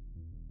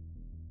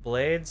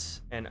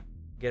blades and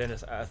get in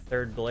a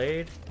third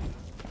blade.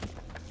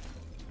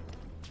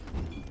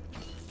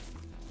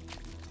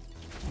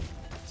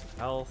 Some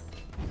health.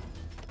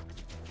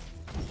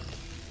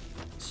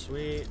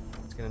 Sweet.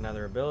 Let's get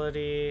another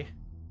ability. I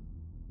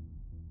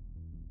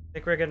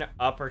think we're gonna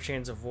up our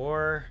chains of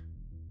war.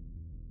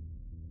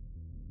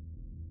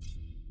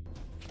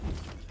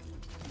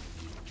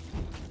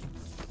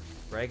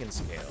 Dragon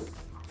scale.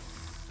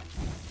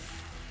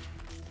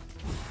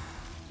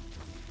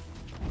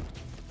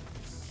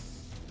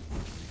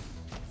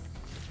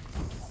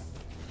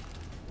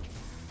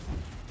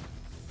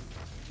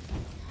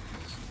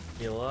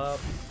 Heal up.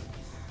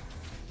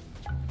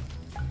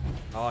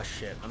 Oh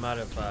shit, I'm out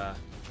of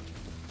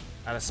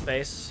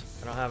space.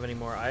 I don't have any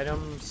more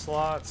item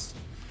slots.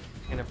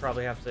 I'm gonna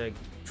probably have to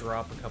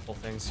drop a couple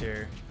things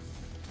here.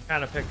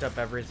 Kind of picked up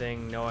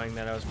everything knowing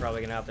that I was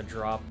probably gonna have to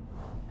drop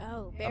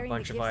a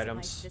bunch of items.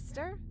 My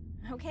sister?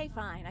 Okay,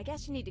 fine. I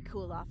guess you need to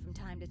cool off from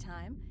time to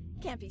time.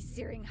 Can't be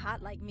searing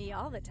hot like me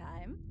all the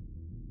time.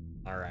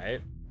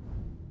 Alright.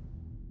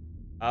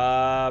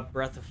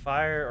 Breath of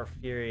Fire or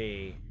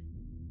Fury?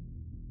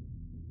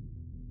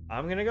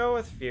 I'm gonna go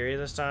with Fury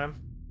this time.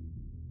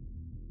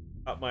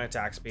 Up my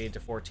attack speed to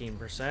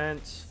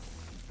 14%.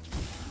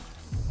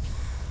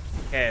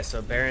 Okay,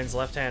 so Baron's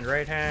left hand,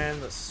 right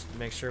hand. Let's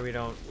make sure we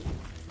don't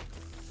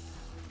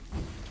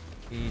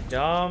be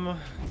dumb.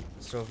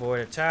 So avoid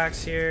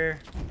attacks here.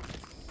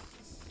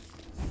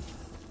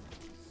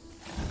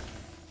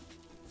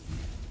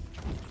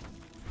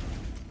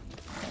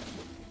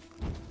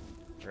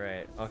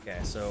 Right, okay,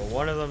 so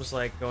one of them's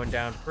like going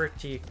down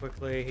pretty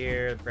quickly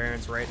here.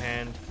 Baron's right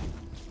hand.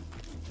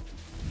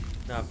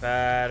 Not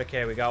bad.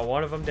 Okay, we got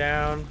one of them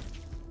down.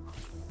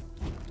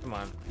 Come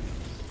on.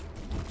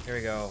 Here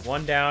we go.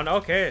 One down.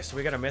 Okay, so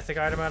we got a mythic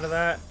item out of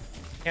that.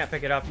 Can't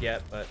pick it up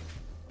yet, but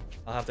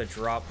I'll have to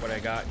drop what I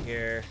got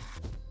here.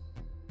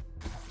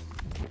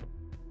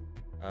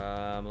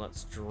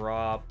 Let's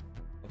drop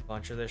a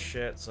bunch of this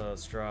shit. So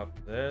let's drop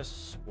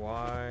this.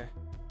 Y.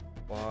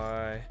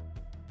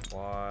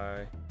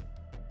 Oh,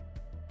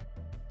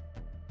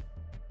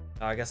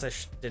 I guess I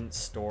didn't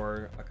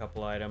store a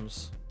couple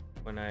items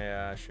when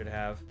I should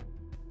have.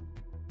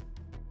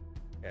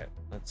 Okay,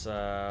 let's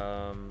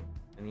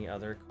any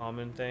other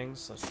common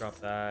things? Let's drop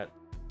that,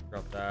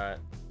 drop that,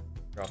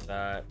 drop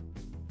that.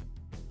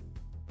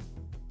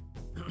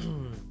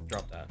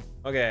 Drop that.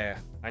 Okay,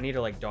 I need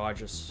to like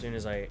dodge as soon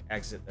as I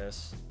exit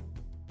this.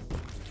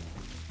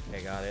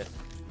 Okay, got it.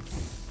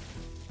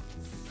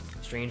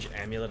 Strange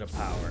Amulet of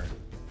Power.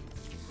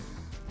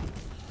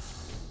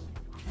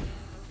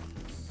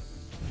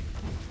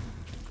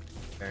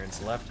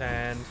 Baron's left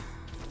hand.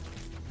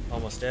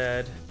 Almost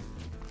dead.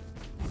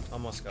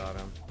 Almost got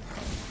him.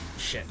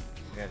 Shit,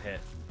 I got hit.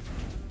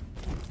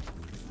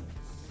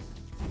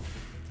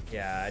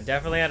 Yeah,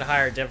 definitely at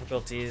higher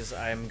difficulties,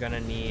 I'm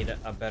gonna need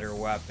a better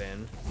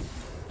weapon.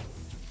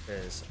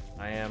 Because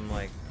I am,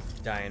 like,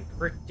 dying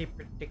pretty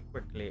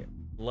quickly.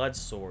 Blood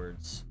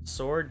swords.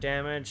 Sword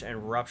damage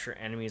and rupture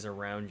enemies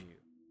around you.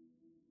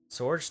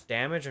 Swords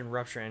damage and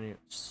rupture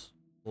enemies.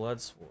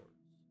 Blood swords.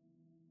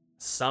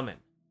 Summon.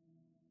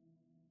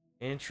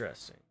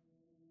 Interesting.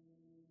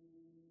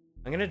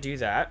 I'm gonna do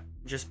that.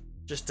 Just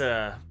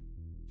to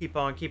keep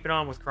on keeping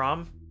on with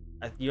Crom.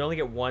 You only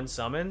get one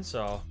summon,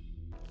 so...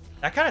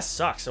 That kind of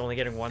sucks, only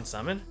getting one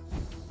summon.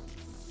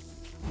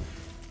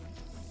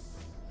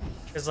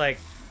 Because, like,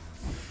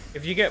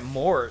 if you get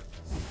more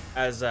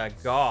as a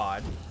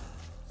god,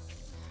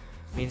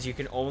 means you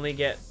can only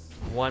get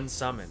one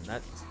summon.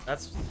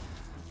 That's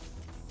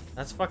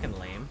fucking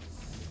lame.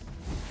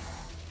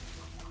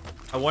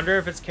 I wonder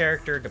if it's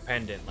character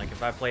dependent. Like,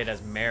 if I played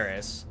as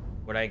Maris,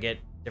 would I get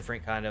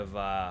different kind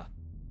of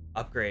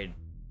upgrade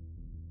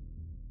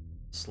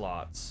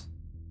slots?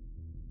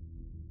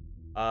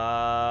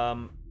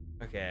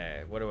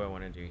 Okay, what do I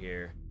want to do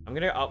here? I'm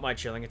gonna up my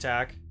chilling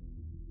attack.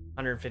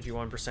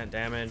 151%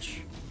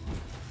 damage.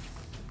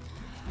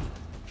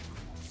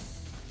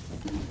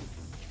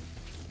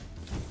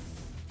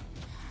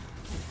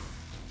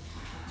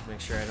 Let's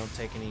make sure I don't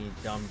take any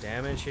dumb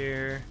damage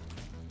here.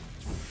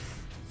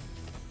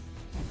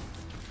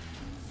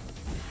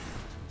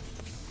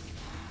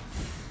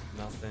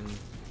 Nothing.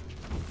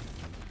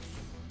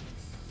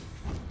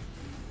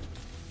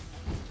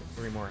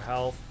 3 more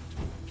health.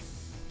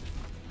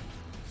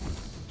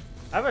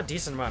 I have a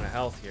decent amount of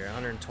health here,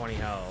 120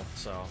 health,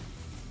 so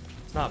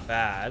it's not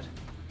bad.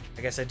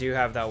 I guess I do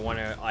have that one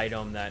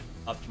item that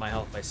upped my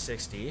health by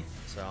 60,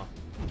 so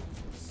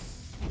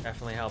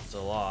definitely helps a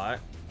lot.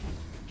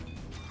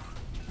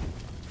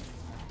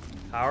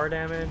 Power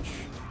damage.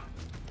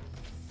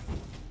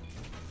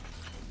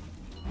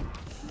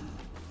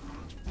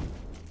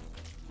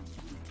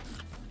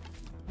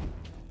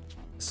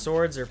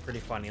 Swords are pretty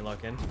funny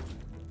looking.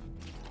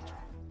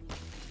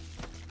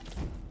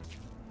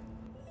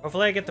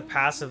 Hopefully I get the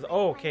passive.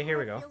 Oh, okay, here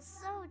we go. I feel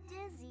so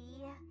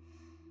dizzy.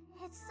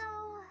 It's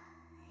so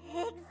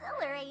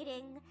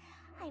exhilarating.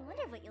 I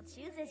wonder what you'll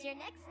choose as your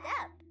next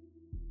step.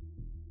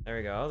 There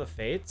we go, the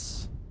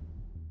fates.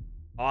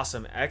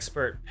 Awesome,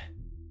 expert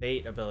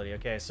Fate ability.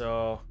 Okay,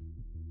 so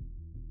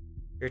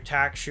your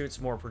attack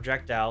shoots more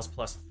projectiles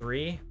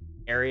 +3.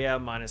 Area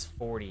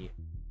 -40.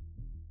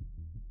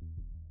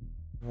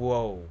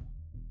 Whoa.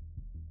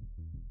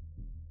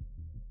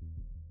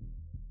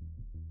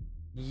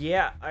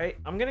 Yeah,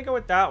 I'm gonna go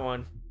with that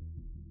one.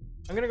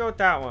 I'm gonna go with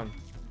that one.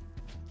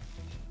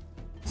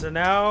 So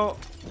now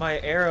my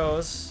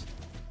arrows,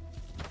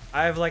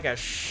 I have like a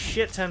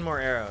shit ton more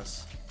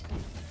arrows.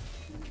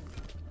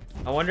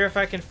 I wonder if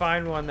I can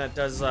find one that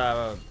does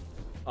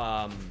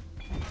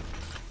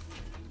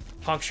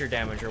puncture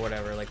damage or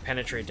whatever, like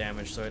penetrate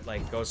damage, so it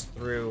like goes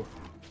through,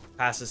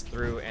 passes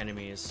through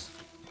enemies.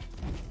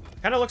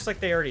 Kind of looks like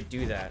they already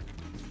do that.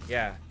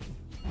 Yeah.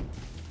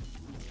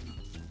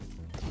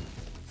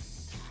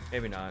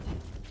 Maybe not.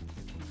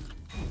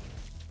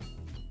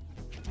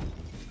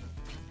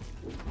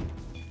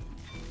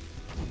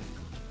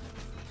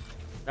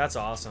 That's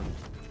awesome.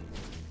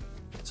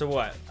 So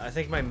what? I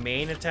think my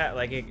main attack,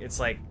 like it's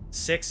like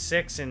 6,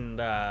 6,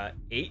 and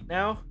 8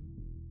 now.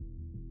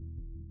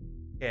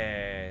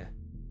 Okay,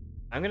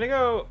 I'm gonna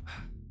go.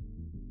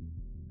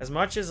 As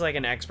much as like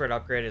an expert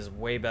upgrade is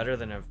way better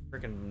than a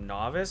freaking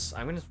novice,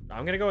 I'm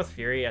gonna go with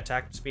Fury.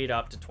 Attack speed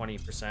up to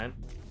 20%,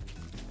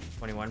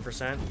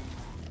 21%.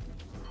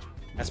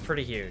 That's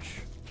pretty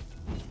huge.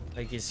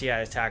 Like you see,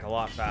 I attack a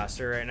lot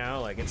faster right now.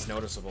 Like it's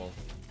noticeable.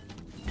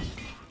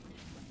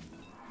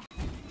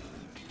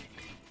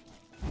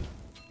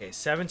 Okay,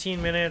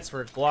 17 minutes.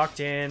 We're locked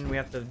in. We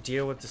have to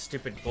deal with the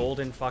stupid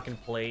golden fucking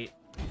plate.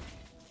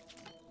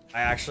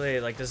 I actually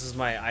like this is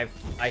my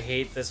I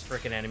hate this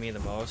freaking enemy the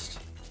most.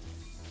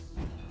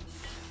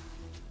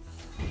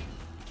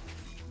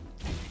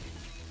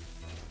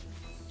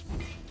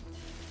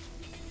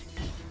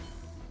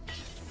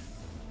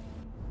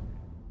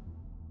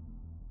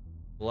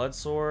 Blood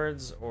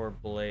swords or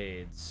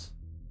blades?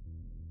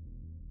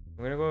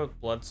 I'm gonna go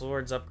with blood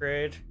swords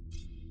upgrade.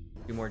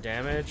 Do more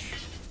damage.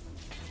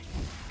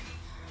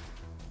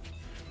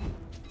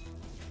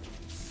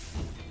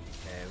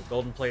 Okay, the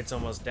golden plate's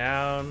almost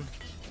down.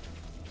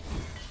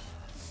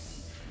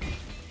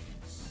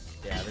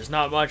 Yeah, there's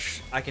not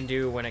much I can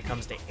do when it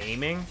comes to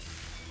aiming.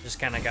 Just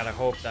kind of gotta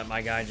hope that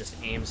my guy just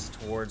aims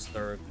towards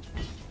the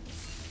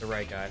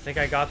right guy. I think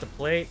I got the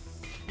plate.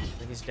 I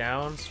think he's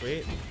down.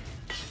 Sweet.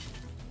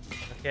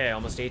 Okay,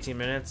 almost 18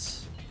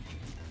 minutes.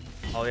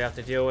 All we have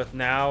to deal with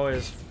now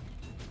is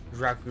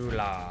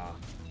Dracula.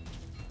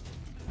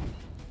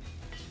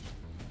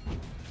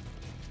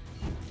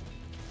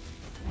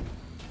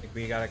 I think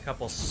we got a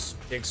couple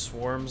big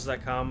swarms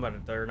that come,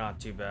 but they're not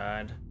too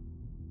bad.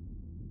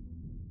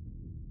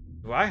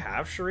 Do I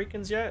have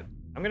shurikens yet?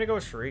 I'm gonna go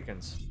with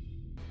shurikens.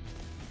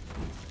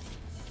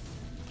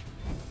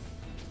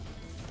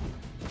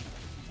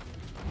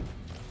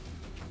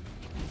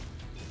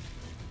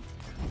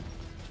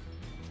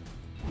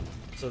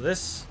 So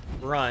this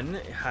run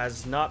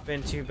has not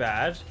been too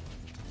bad.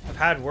 I've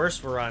had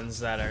worse runs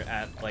that are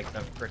at like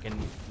the frickin'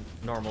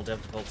 normal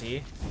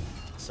difficulty.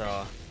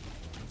 So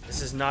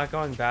this is not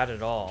going bad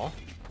at all.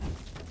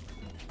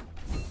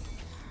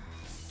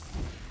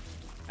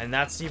 And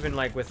that's even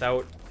like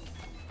without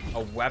a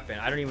weapon.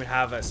 I don't even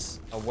have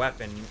a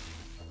weapon.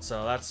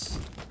 So that's,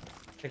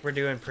 I think we're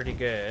doing pretty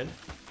good.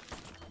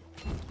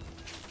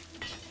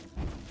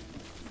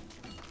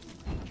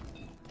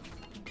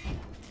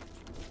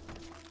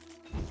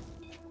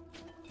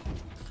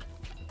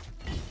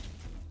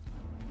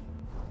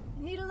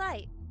 Need a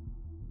light.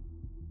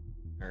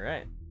 All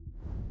right.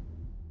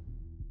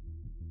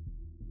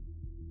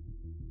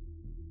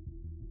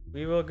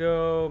 We will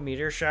go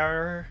meteor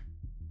shower.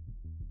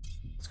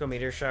 Let's go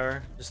meteor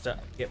shower just to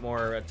get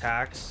more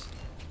attacks.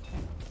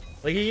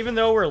 Like even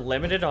though we're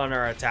limited on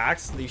our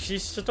attacks, you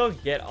still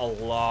get a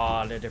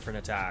lot of different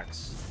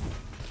attacks.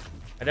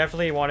 I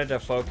definitely wanted to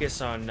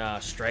focus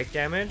on strike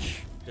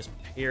damage, just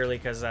purely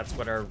because that's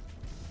what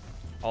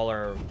all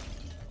our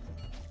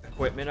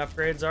equipment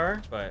upgrades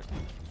are. But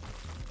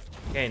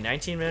okay,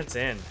 19 minutes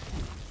in.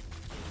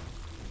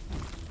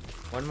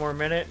 One more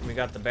minute, and we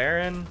got the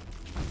Baron.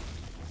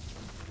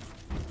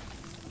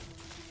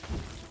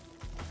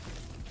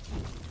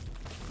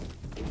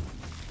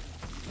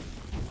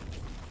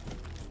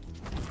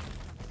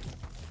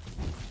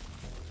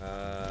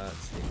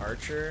 It's the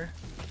Archer.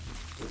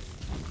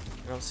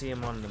 I don't see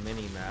him on the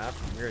mini map.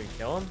 We already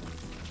kill him.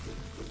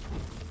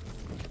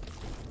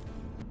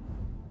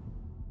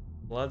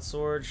 Blood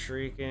Sword,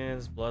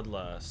 Shurikens,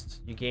 Bloodlust.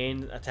 You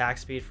gain attack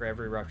speed for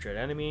every ruptured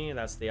enemy.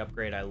 That's the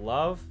upgrade I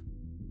love.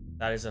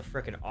 That is a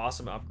freaking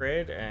awesome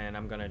upgrade, and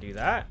I'm gonna do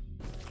that.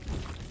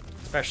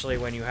 Especially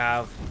when you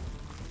have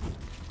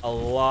a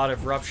lot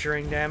of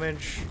rupturing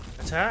damage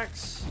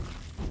attacks.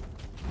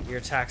 Your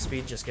attack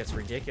speed just gets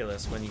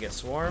ridiculous when you get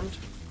swarmed.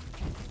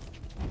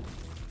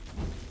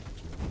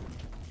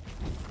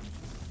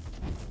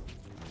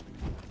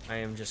 I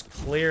am just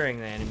clearing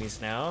the enemies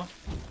now.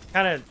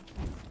 Kind of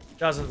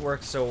doesn't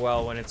work so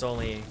well when it's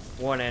only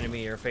one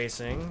enemy you're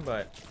facing,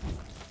 but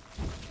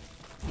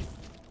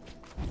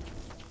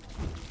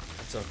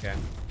it's okay.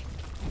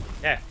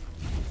 Yeah.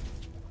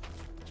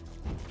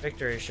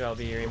 Victory shall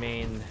be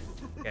remain.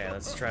 Okay,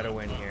 let's try to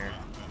win here.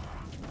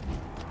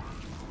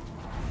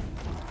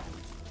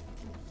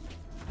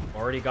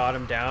 Already got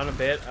him down a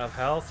bit of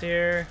health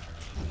here.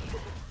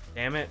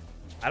 Damn it.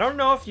 I don't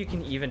know if you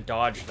can even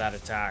dodge that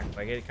attack.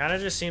 Like, it kind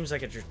of just seems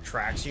like it just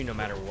tracks you no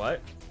matter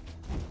what.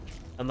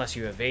 Unless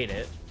you evade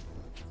it.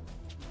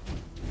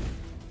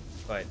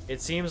 But it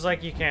seems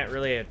like you can't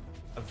really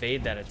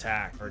evade that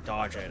attack, or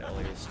dodge it at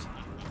least.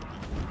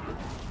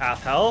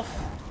 Half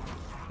health.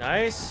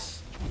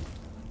 Nice.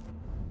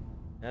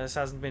 Yeah, this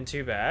hasn't been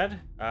too bad.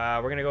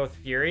 We're gonna go with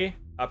Fury,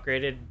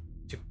 upgraded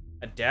to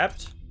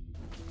Adept.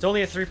 It's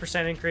only a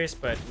 3% increase,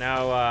 but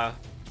now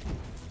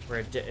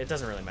it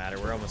doesn't really matter.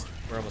 We're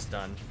almost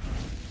done.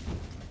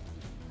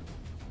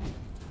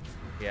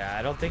 Yeah,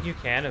 I don't think you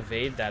can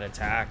evade that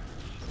attack.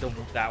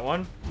 That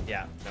one?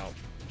 Yeah, no.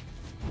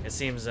 It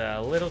seems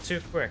a little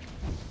too quick.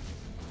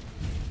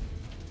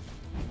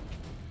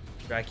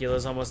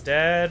 Dracula's almost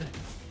dead.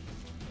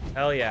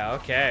 Hell yeah,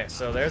 okay.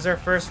 So there's our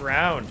first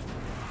round.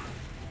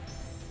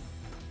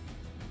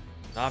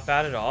 Not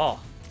bad at all.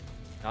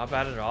 Not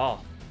bad at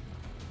all.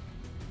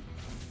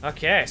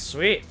 Okay,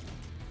 sweet.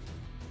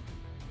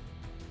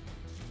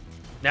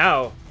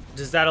 Now,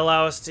 does that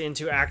allow us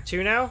into Act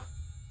 2 now?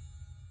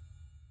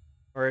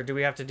 Or do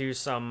we have to do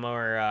some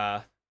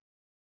more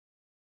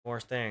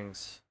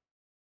things?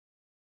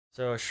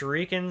 So,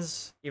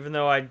 shurikens, even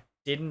though I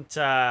didn't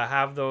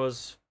have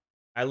those,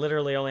 I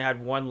literally only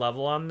had one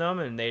level on them,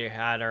 and they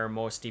had our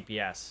most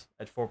DPS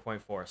at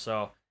 4.4.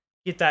 So,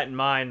 keep that in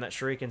mind, that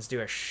shurikens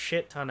do a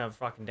shit ton of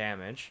fucking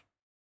damage.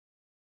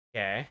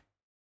 Okay.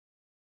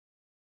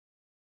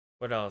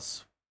 What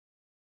else?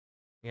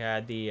 We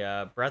had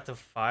the Breath of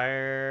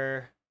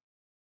Fire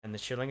and the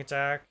Chilling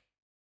Attack.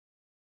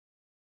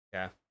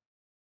 Yeah.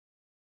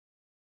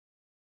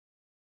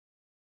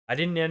 I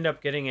didn't end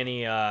up getting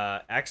any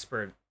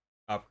Expert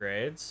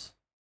upgrades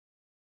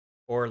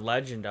or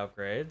Legend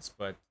upgrades,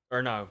 but...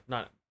 Or no,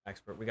 not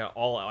Expert. We got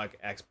all like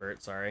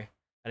Expert, sorry.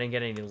 I didn't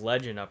get any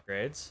Legend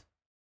upgrades.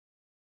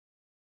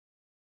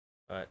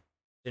 But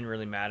didn't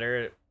really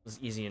matter. It was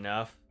easy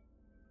enough.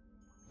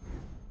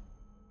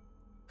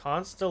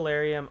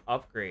 Constellarium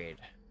upgrade.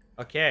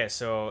 Okay,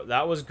 so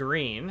that was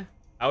green.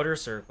 Outer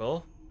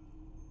circle.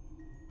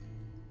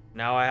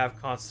 Now I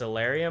have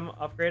Constellarium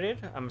upgraded.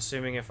 I'm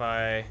assuming if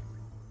I...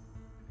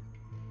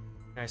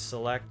 Can I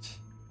select...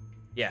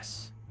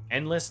 Yes.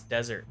 Endless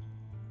Desert.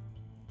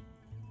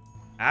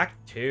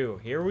 Act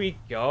 2. Here we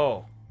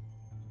go.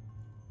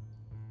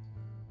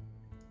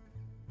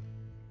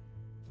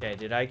 Okay,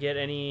 did I get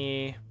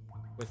any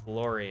with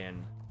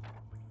Lorien?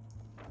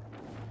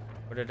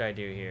 What did I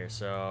do here?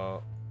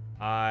 So...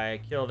 I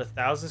killed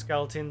 1,000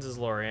 skeletons as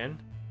Lorien,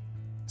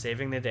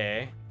 saving the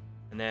day,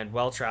 and then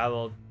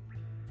well-traveled,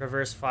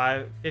 traversed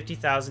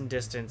 50,000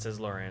 distance as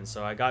Lorien.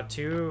 So I got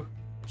 2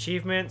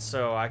 achievements,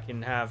 so I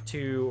can have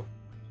 2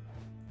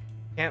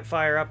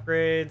 campfire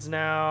upgrades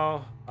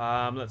now.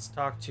 Let's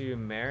talk to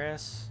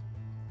Maris.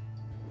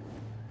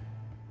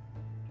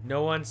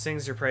 No one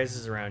sings your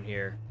praises around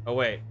here. Oh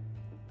wait,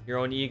 your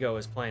own ego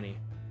is plenty.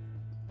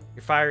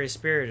 Your fiery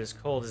spirit is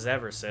cold as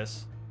ever,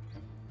 sis.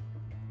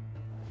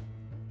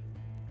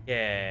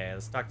 Yeah,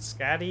 let's talk to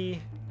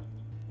Scotty.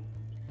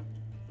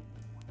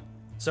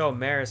 So,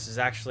 Maris is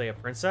actually a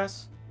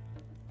princess?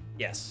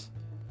 Yes.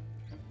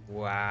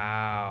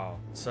 Wow.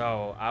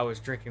 So, I was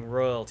drinking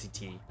royalty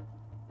tea.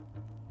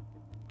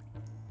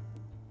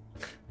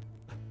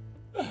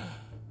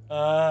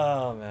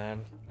 Oh,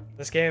 man.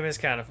 This game is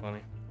kind of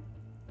funny.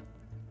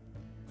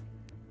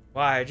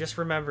 Why, I just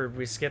remembered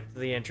we skipped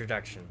the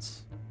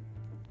introductions.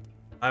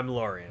 I'm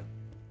Lorien.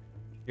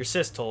 Your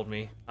sis told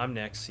me. I'm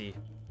Nexi.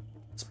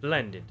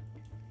 Splendid.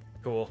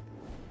 Cool.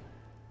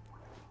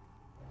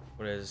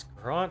 What does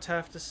Grant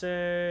have to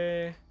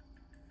say?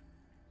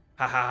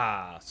 Ha ha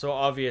ha. So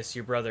obvious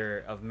you're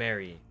brother of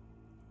Mary.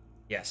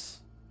 Yes.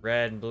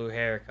 Red and blue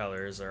hair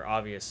colors are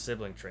obvious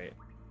sibling trait.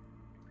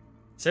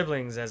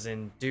 Siblings as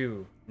in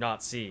do,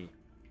 not see.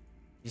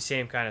 You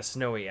same kind of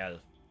snowy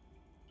elf.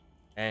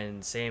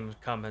 And same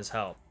come as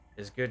help.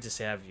 It's good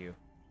to have you.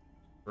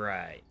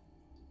 Right.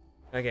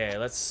 Okay,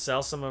 let's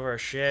sell some of our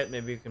shit.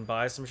 Maybe we can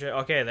buy some shit.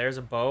 Okay, there's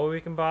a bow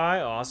we can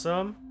buy.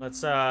 Awesome.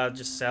 Let's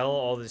just sell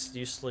all this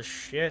useless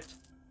shit.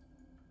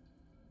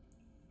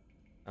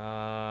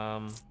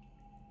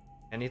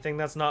 Anything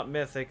that's not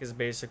mythic is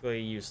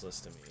basically useless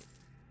to me.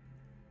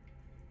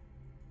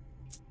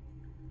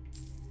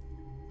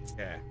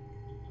 Okay.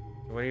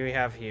 So what do we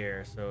have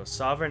here? So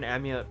Sovereign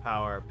Amulet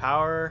Power.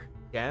 Power,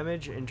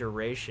 damage, and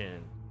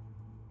duration.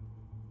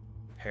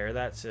 Compare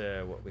that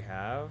to what we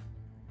have.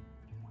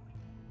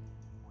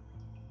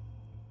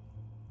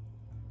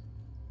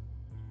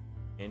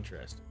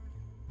 Interesting.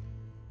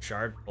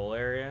 Shard pull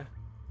area.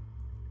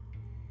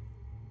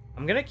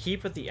 I'm gonna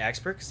keep with the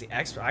expert because the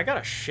expert, I got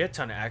a shit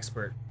ton of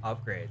expert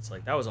upgrades.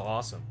 Like, that was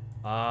awesome.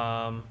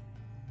 I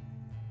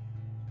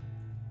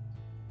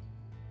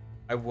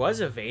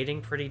was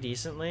evading pretty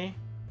decently.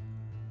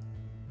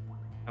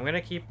 I'm gonna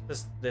keep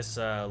this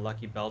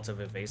lucky belt of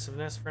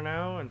evasiveness for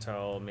now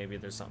until maybe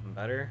there's something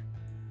better.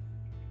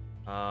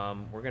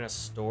 We're gonna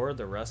store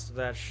the rest of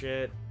that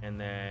shit, and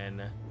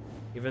then,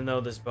 even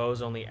though this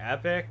bow's only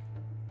epic,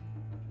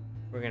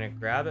 we're gonna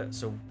grab it.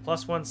 So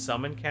 +1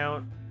 summon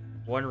count,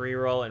 1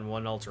 reroll, and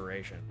 1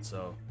 alteration.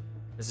 So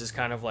this is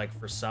kind of like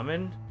for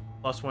summon,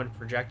 +1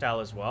 projectile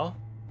as well.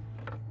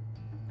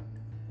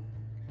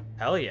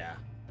 Hell yeah.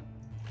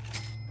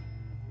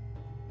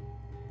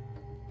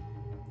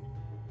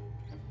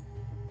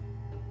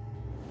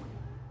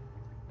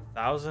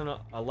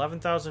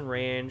 11,000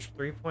 range,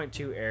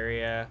 3.2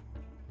 area,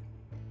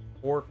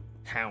 4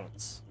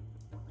 counts,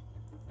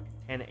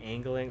 10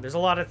 angling. There's a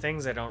lot of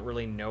things I don't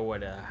really know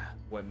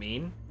what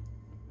mean.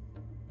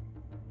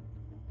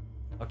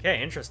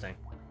 Okay, interesting.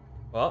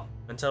 Well,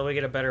 until we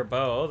get a better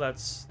bow,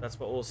 that's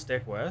what we'll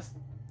stick with.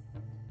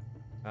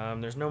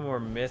 There's no more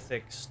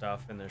mythic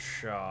stuff in the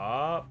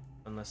shop,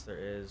 unless there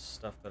is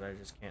stuff that I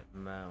just can't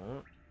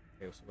mount.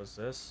 Okay, so what's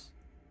this?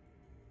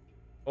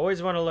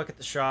 Always want to look at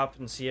the shop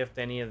and see if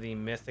any of the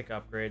mythic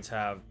upgrades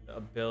have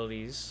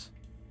abilities.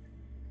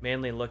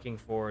 Mainly looking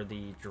for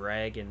the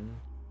dragon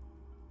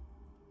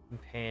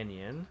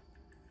companion.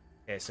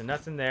 Okay, so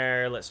nothing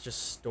there. Let's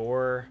just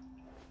store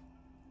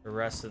the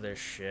rest of this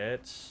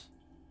shit.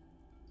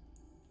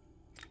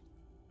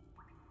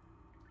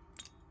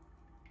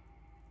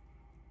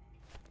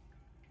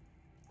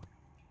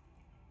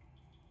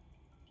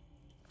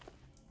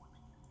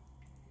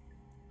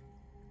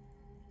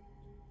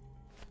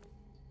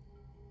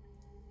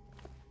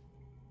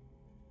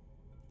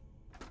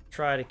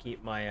 Try to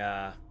keep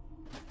my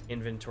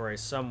inventory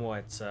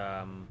somewhat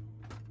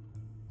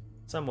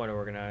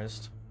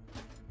organized.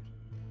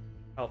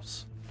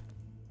 Helps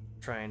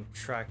try and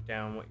track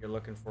down what you're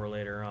looking for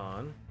later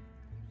on.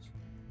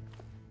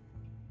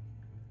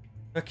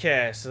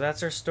 Okay, so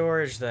that's our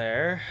storage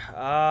there.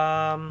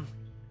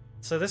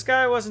 So this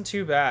guy wasn't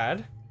too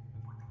bad.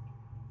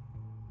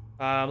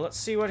 Let's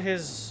see what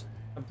his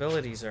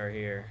abilities are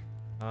here.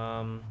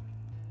 What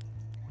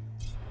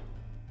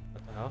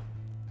the hell?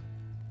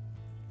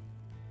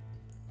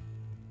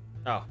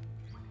 Oh.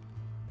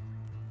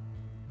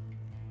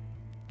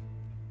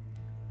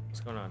 What's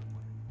going on?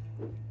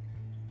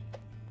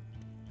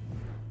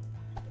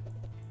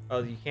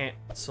 Oh, you can't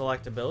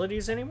select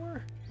abilities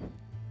anymore?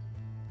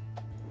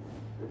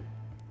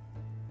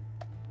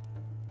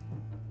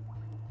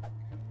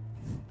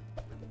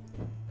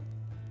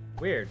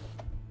 Weird.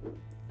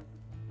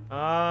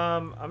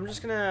 I'm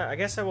just gonna... I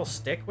guess I will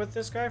stick with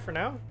this guy for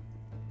now.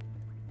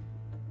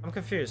 I'm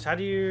confused. How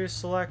do you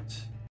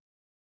select...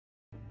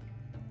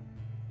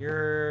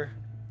 your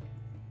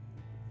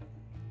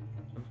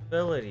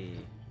ability?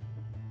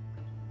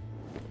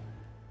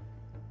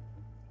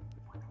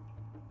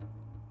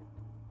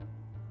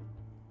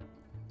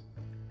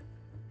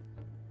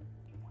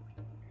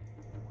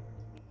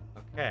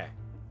 Okay.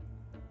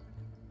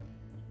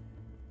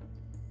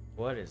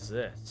 What is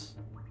this?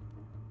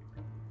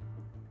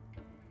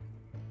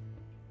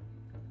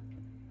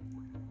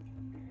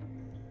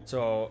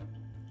 So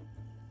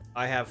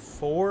I have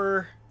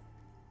 4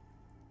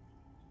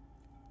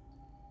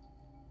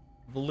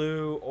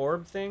 blue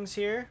orb things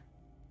here,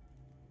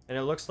 and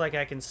it looks like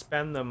I can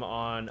spend them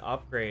on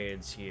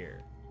upgrades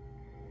here.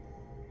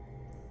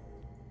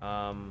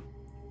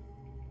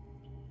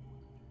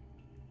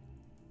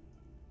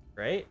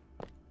 Right?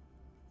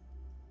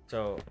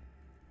 So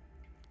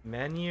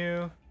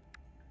menu,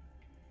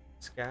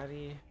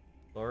 Scotty,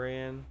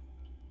 Lorian.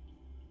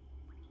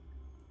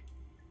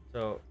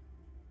 So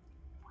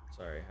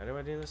sorry, how do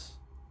I do this?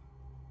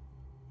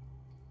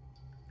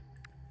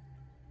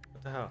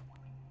 What the hell?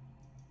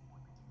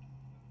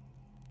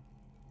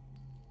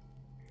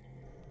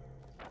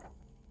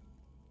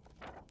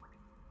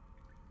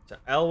 So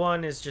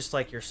L1 is just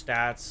like your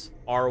stats,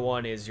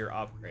 R1 is your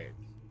upgrades.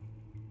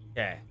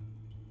 Okay.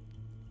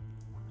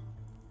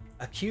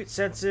 Acute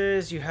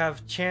senses, you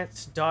have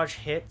chance to dodge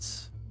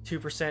hits,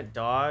 2%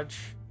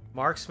 dodge.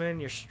 Marksman,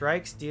 your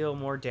strikes deal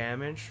more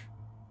damage.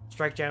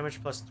 Strike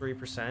damage plus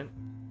 3%.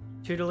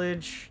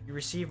 Tutelage, you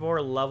receive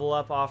more level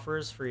up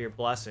offers for your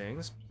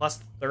blessings,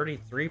 plus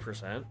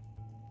 33%.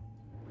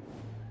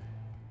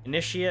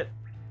 Initiate,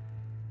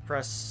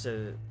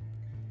 prescience.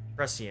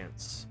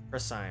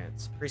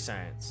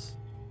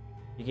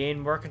 You gain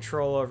more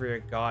control over your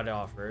god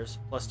offers,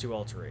 plus 2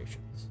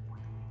 alterations.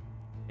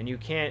 And you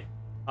can't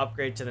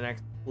upgrade to the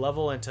next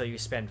level until you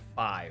spend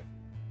 5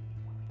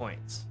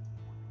 points.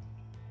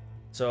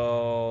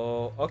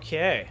 So,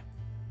 okay.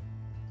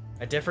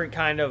 A different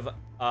kind of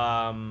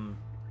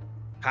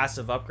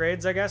passive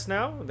upgrades, I guess,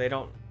 now? They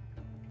don't...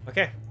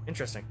 Okay,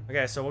 interesting.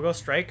 Okay, so we'll go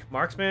strike.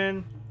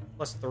 Marksman,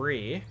 plus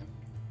 3.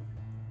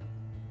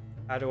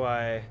 How do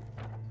I...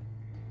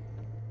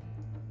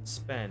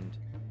 spend?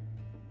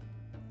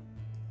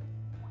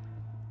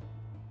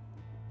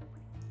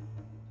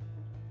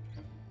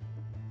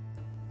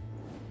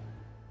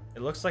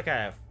 It looks like I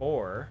have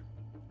 4.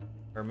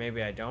 Or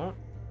maybe I don't.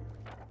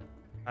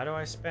 How do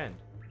I spend?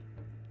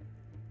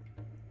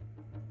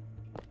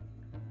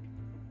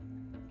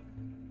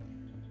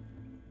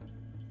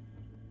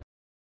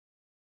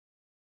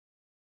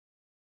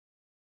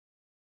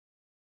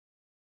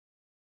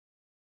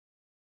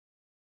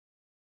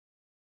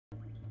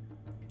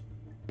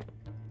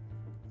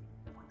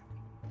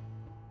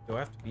 Do I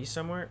have to be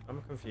somewhere?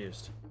 I'm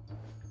confused.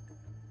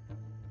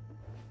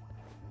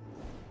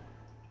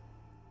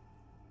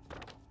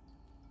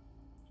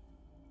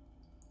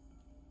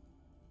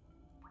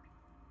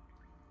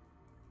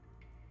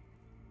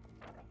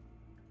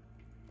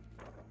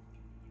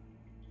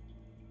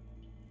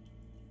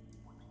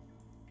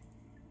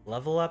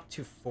 Level up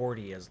to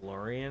 40 as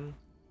Lorien.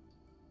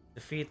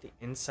 Defeat the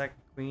Insect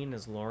Queen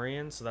as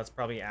Lorien, so that's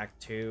probably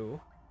Act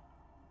 2.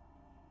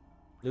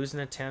 Lose an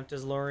attempt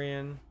as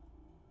Lorien.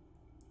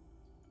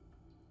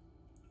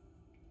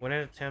 Win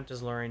an attempt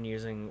as Lorien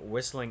using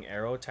Whistling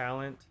Arrow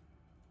talent.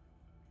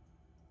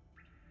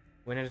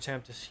 Win an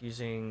attempt is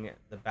using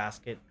the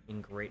Basket in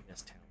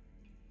Greatness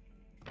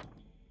talent.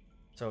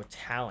 So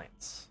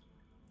talents.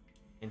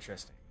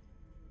 Interesting.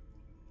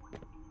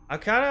 I'm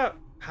kind of...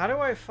 How do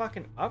I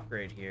fucking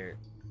upgrade here?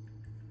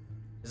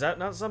 Is that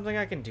not something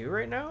I can do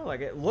right now?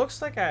 Like, it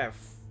looks like I have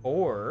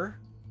 4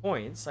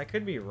 points. I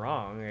could be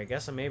wrong. I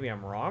guess maybe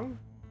I'm wrong.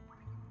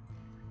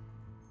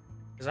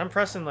 Because I'm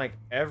pressing, like,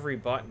 every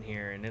button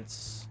here, and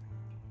it's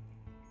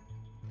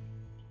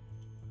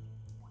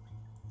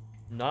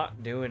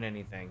not doing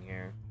anything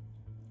here.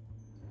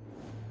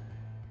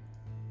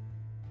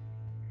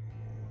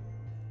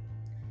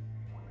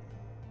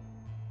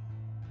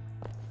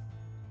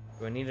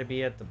 Do I need to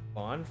be at the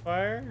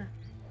bonfire?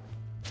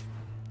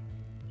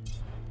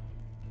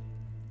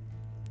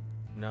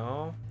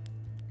 No.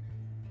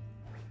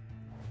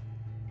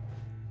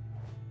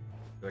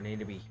 Do I need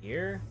to be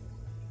here?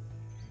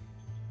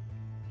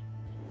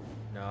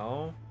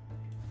 No.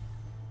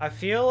 I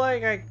feel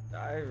like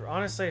I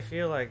honestly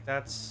feel like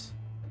that's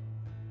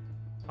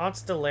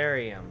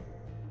Constellarium.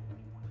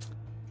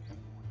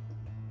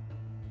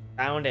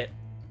 Found it.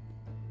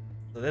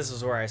 So this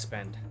is where I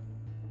spend.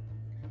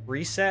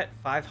 Reset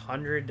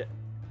 500,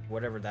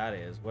 whatever that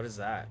is. What is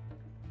that?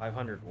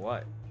 500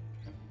 what?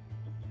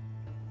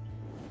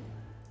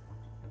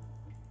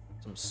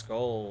 Some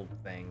skull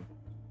thing.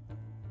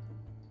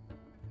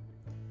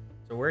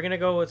 So we're gonna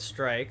go with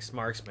strikes,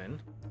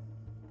 marksman.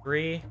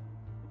 3,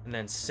 and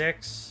then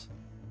 6.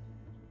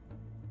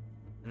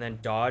 And then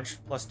dodge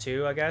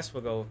 +2, I guess.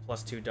 We'll go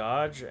 +2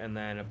 dodge, and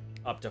then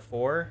up to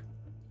 4.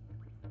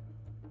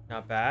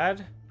 Not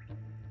bad.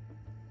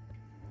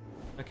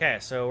 Okay,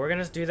 so we're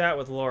gonna do that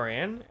with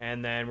Lorien,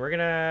 and then we're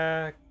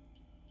gonna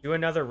do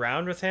another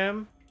round with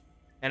him.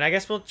 And I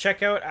guess we'll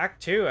check out Act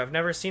 2. I've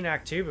never seen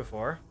Act 2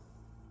 before.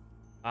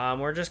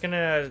 We're just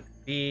gonna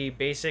be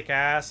basic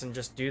ass and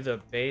just do the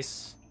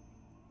base,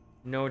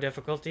 no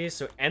difficulties.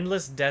 So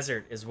Endless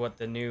Desert is what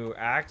the new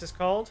act is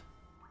called.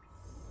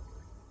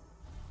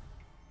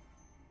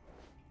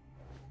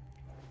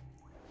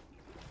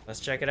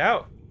 Let's check it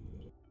out.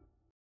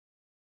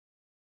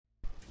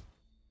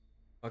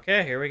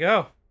 Okay, here we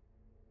go.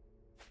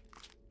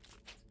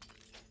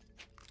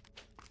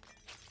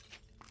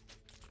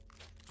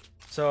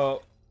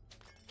 So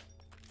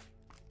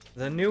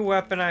the new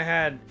weapon I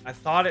had, I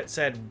thought it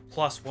said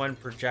 +1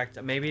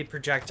 projectile, maybe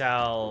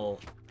projectile,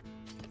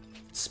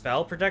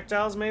 spell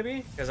projectiles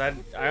maybe? Because I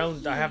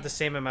have the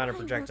same amount of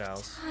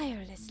projectiles. I worked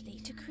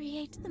tirelessly to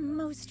create the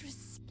most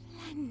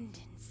resplendent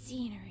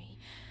scenery,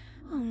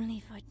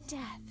 only for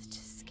death to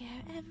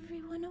scare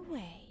everyone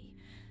away.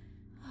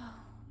 Oh,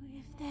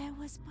 if there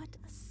was but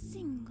a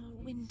single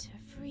winter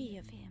free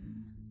of him.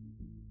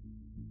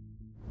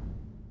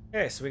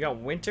 Okay, so we got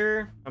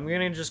Winter. I'm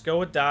gonna just go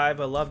with Dive.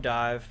 I love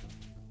Dive.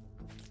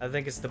 I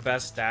think it's the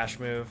best dash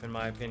move, in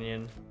my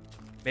opinion.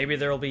 Maybe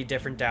there will be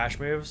different dash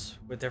moves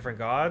with different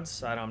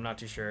gods. I'm not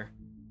too sure.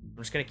 I'm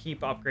just gonna keep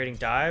upgrading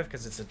Dive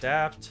because it's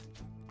Adapt.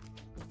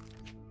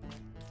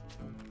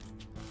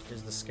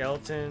 Here's the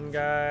skeleton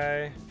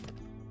guy.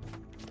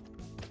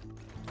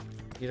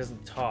 He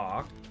doesn't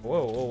talk.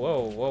 Whoa, whoa,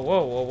 whoa, whoa,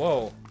 whoa, whoa,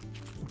 whoa.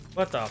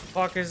 What the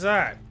fuck is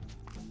that?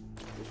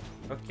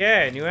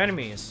 Okay, new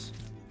enemies.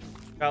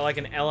 Got like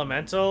an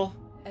elemental.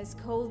 As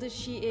cold as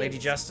she is, Lady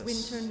Justice.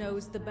 Winter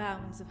knows the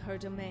bounds of her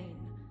domain.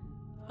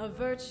 A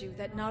virtue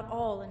that not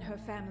all in her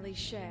family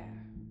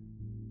share.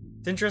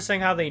 It's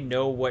interesting how they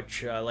know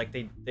which, like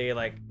they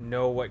like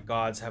know what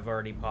gods have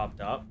already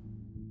popped up.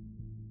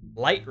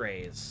 Light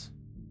rays.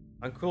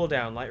 On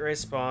cooldown, light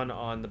rays spawn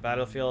on the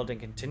battlefield and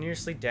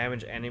continuously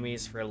damage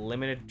enemies for a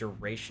limited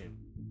duration.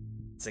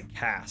 It's a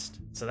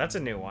cast, so that's a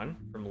new one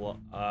from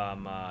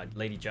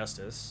Lady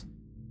Justice.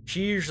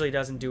 She usually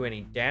doesn't do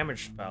any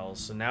damage spells,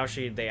 so now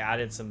they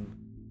added some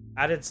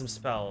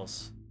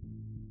spells.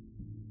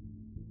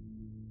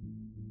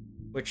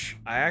 Which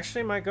I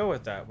actually might go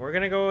with that. We're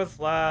gonna go with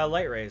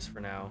light rays for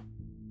now.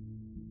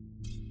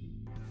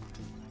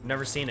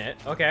 Never seen it.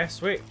 Okay,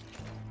 sweet.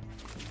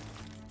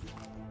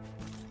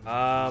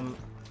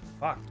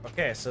 Fuck.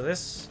 Okay, so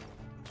this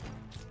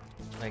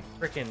like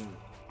freaking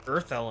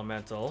earth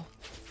elemental.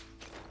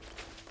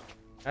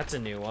 That's a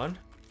new one.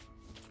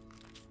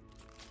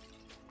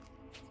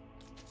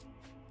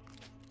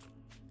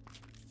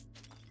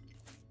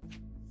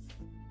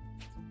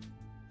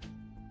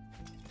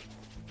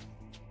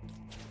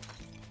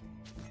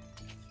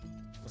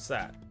 What's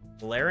that?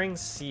 Blaring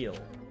Seal.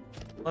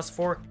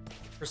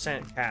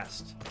 +4%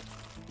 cast.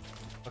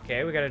 Okay,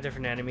 Okay, we got a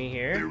different enemy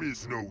here. There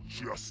is no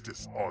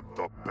justice on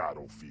the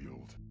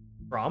battlefield.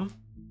 From.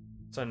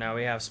 So now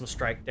we have some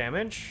strike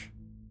damage.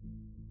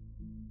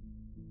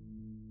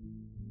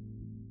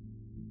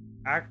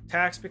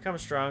 Attacks become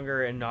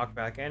stronger and knock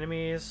back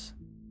enemies.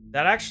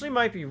 That actually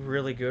might be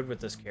really good with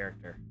this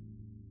character.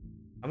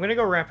 I'm gonna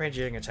go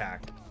rampaging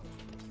attack.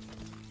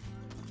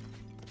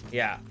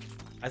 Yeah,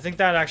 I think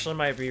that actually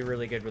might be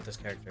really good with this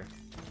character.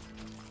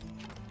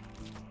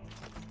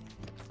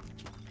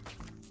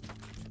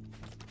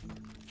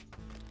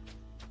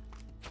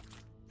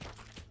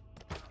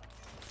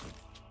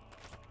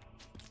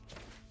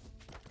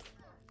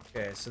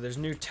 Okay, so there's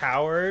new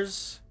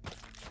towers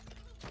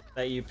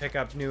that you pick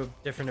up new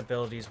different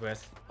abilities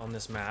with on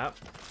this map.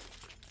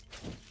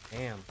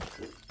 Damn.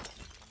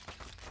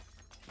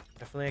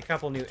 Definitely a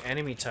couple new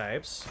enemy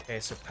types. Okay,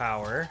 so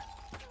power.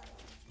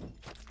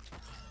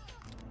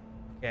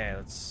 Okay,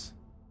 let's...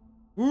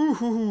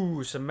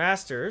 Woohoo! Some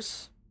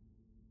masters.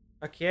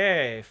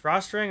 Okay,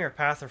 Frost Ring or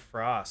Path of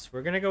Frost?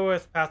 We're gonna go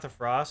with Path of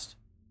Frost.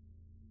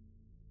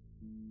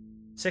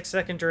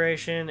 6-second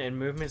duration and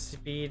movement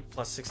speed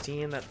plus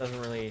 16. That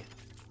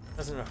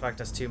doesn't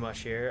affect us too much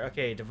here.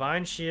 Okay,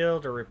 Divine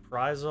Shield or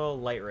Reprisal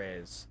Light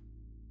Rays.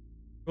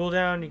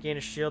 Cooldown, you gain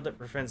a shield that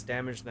prevents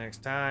damage the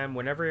next time.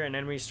 Whenever an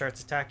enemy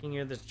starts attacking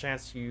you, there's a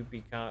chance you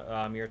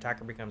become your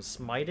attacker becomes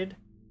smited.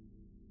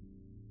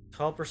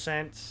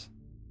 12%.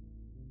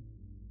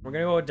 We're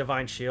gonna go with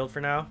Divine Shield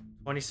for now.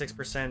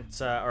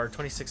 26% or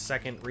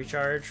 26-second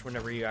recharge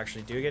whenever you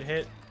actually do get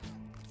hit.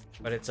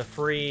 But it's a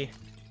free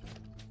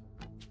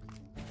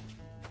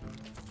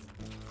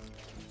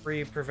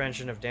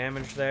prevention of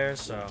damage there,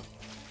 so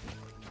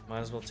might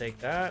as well take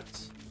that.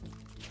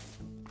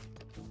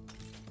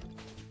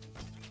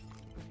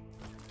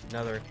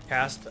 Another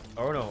cast.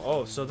 Oh no.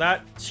 Oh, so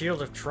that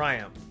Shield of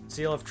Triumph.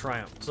 Seal of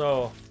Triumph.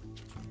 So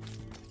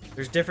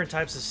there's different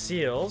types of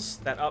seals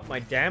that up my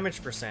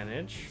damage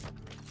percentage.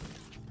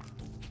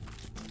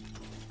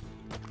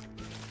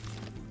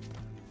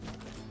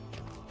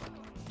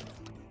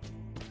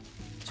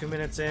 Two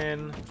minutes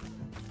in.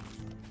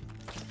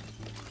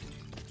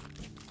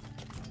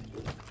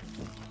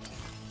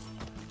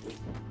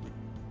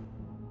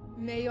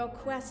 May your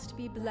quest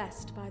be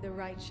blessed by the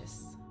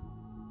righteous.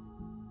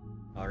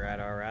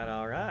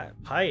 Alright.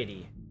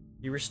 Piety.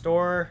 You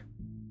restore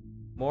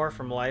more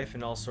from life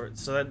and all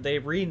sorts. So that they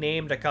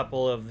renamed a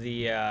couple of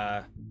the,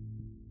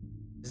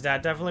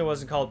 that definitely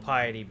wasn't called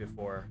Piety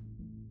before.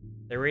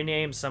 They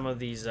renamed some of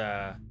these,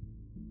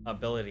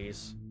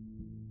 abilities.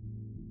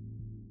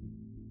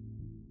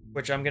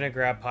 Which I'm gonna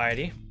grab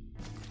Piety.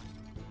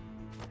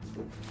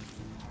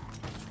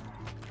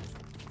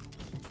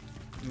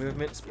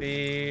 Movement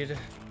speed.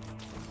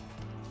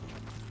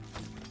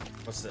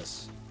 What's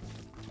this?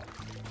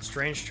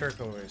 Strange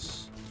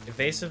turquoise.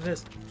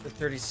 Evasiveness for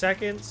 30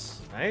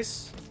 seconds.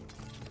 Nice.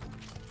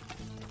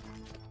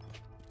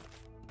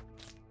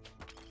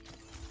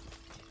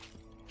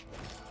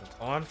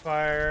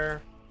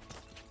 Bonfire.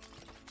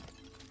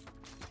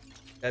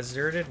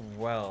 Deserted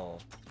well.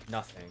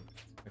 Nothing.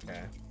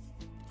 Okay.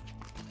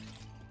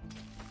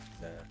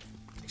 The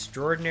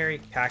extraordinary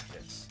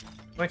cactus.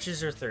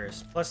 Quenches your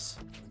thirst. Plus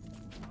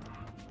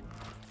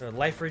the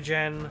life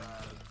regen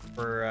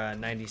for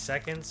 90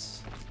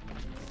 seconds.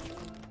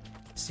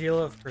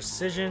 Seal of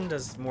Precision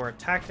does more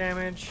attack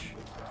damage.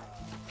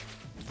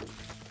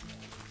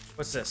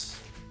 What's this?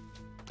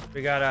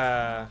 We got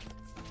a...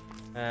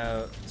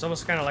 it's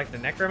almost kind of like the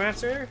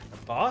Necromancer,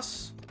 a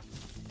boss.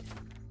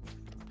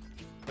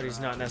 But he's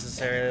not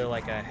necessarily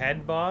like a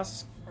head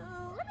boss.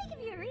 Let me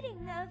give you a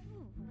reading of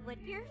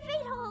what your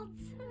fate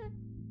holds.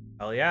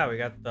 Hell yeah, we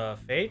got the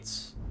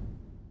Fates.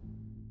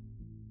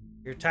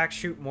 Your attacks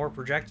shoot more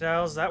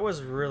projectiles. That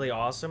was really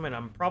awesome, and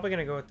I'm probably going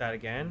to go with that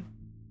again.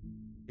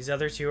 These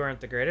other two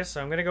aren't the greatest,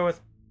 so I'm going to go with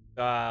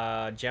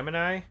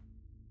Gemini.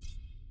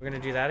 We're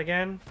going to do that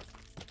again.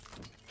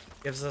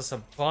 Gives us a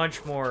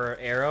bunch more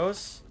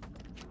arrows.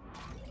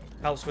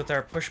 Helps with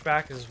our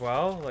pushback as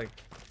well. Like,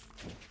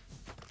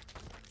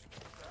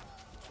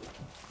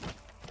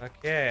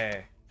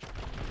 okay.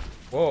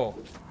 Whoa.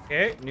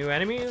 Okay, new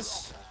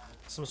enemies.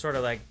 Some sort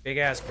of like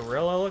big-ass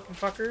gorilla looking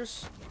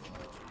fuckers.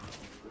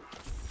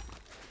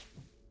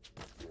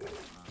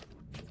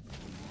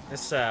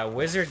 This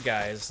wizard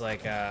guy is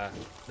like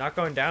not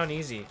going down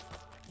easy.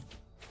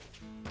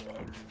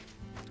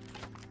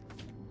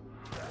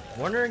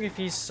 Wondering if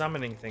he's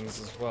summoning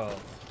things as well.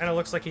 Kind of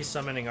looks like he's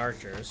summoning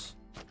archers.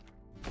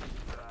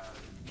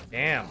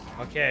 Damn.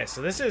 Okay,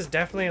 so this is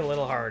definitely a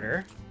little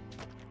harder.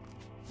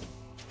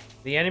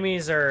 The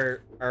enemies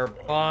are a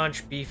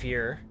bunch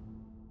beefier.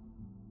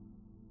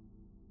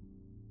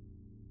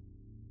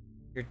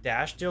 Your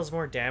dash deals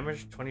more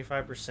damage,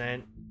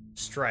 25%.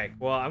 Strike.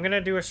 Well, I'm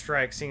gonna do a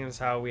strike, seeing as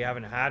how we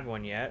haven't had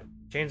one yet.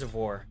 Chains of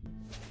War.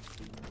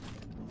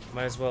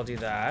 Might as well do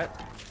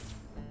that.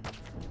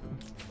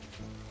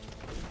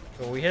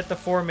 So we hit the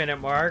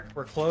 4-minute mark.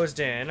 We're closed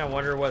in. I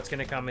wonder what's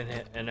gonna come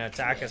and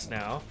attack us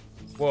now.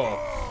 Whoa.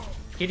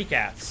 Kitty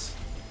cats.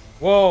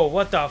 Whoa,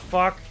 what the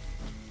fuck?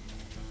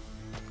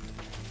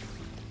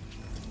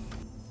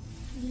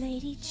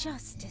 Lady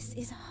Justice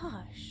is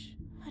harsh,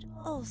 but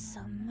also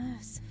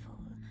merciful.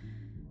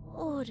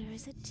 Order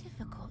is a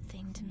difficult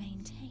thing to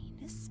maintain,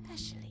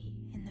 especially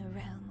in the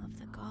realm of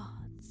the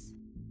gods.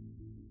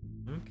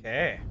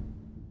 Okay.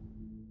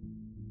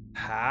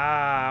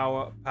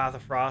 How Path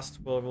of Frost,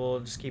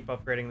 we'll just keep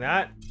upgrading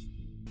that.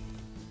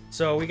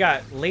 So we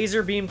got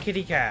laser beam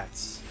kitty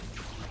cats.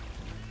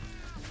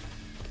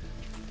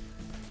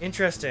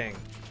 Interesting.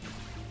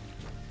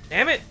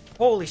 Damn it!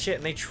 Holy shit,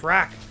 and they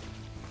track.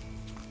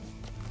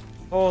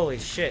 Holy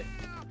shit.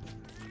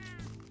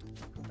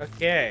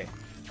 Okay.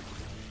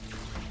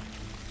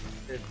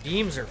 The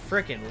beams are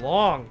freaking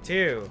long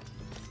too.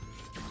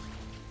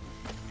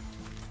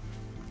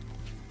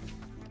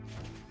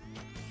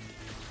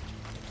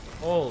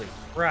 Holy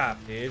crap,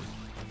 dude.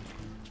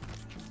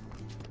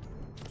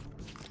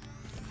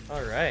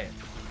 Alright.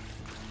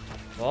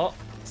 Well,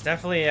 it's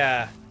definitely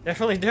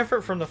definitely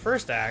different from the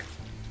first act.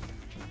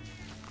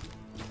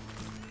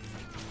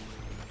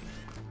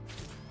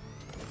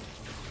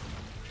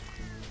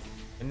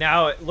 And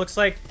now it looks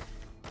like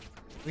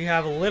we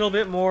have a little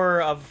bit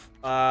more of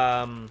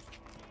an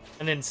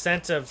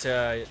incentive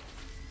to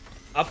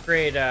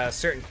upgrade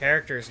certain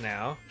characters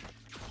now.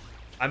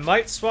 I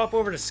might swap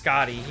over to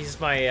Scotty.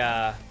 He's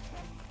my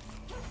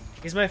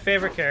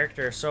favorite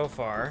character so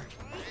far.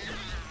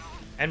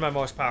 And my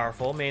most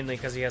powerful, mainly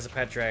because he has a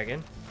pet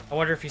dragon. I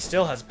wonder if he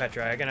still has a pet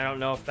dragon. I don't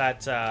know if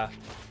that's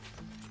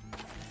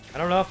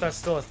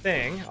still a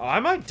thing. Oh, I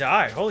might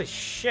die. Holy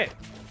shit.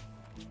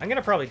 I'm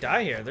gonna probably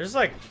die here. There's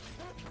like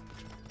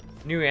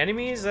new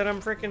enemies that I'm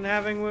freaking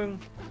having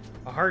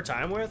a hard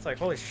time with. Like,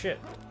 holy shit.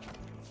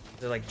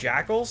 They're like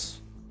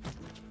jackals.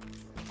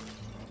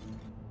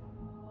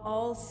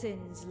 All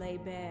sins lay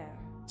bare.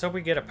 Let's hope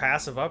we get a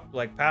passive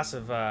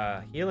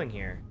healing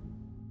here.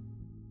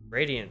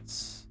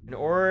 Radiance. An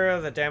aura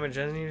that damages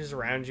enemies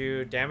around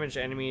you. Damaged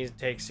enemies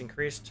takes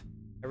increased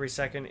every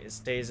second it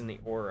stays in the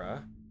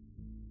aura.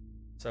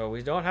 So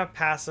we don't have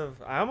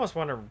passive. I almost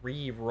want to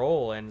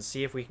re-roll and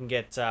see if we can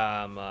get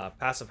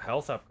passive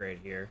health upgrade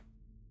here.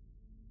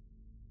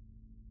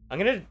 I'm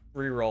gonna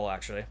re-roll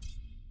actually.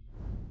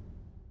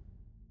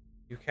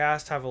 You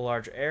cast have a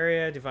large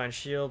area, divine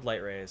shield,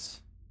 light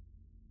rays.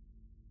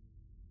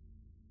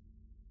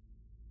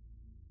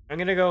 I'm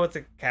gonna go with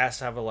the cast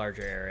have a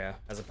larger area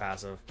as a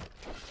passive.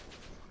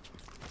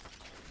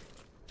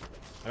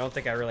 I don't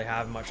think I really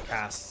have much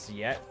casts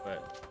yet,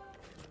 but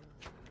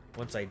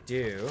once I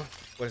do...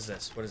 What is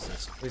this? What is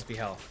this? Please be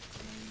health.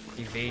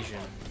 Evasion.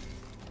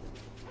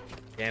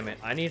 Damn it.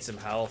 I need some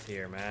health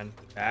here, man.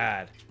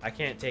 Bad. I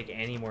can't take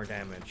any more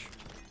damage.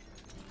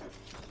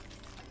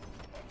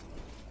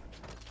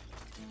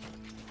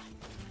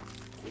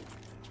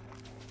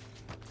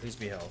 Please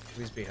be health.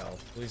 Please be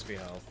health. Please be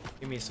health.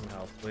 Give me some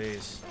health,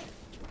 please.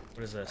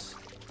 What is this?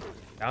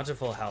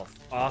 Bountiful health.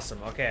 Awesome.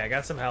 Okay, I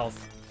got some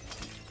health.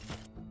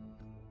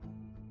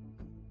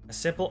 A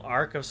simple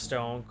arc of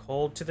stone,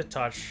 cold to the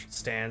touch,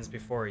 stands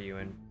before you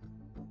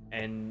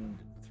and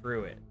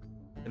through it.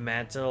 The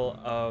mantle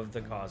of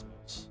the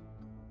cosmos.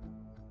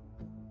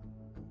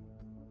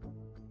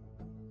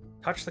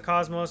 Touch the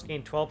cosmos,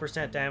 gain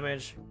 12%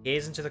 damage.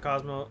 Gaze into the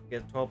cosmos,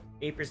 get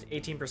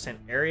 18%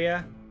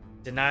 area.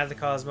 Deny the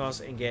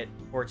cosmos and get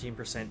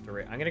 14%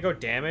 duration. I'm gonna go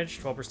damage,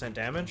 12%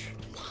 damage.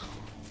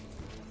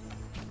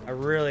 I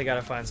really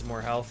gotta find some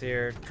more health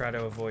here. Try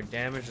to avoid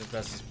damage as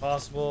best as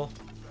possible.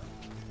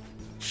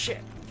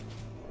 Shit.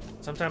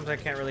 Sometimes I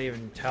can't really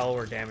even tell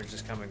where damage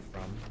is coming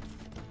from.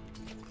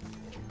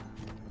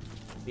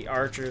 The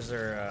archers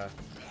are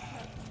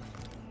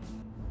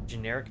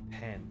generic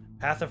pen.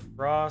 Path of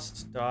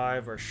Frost,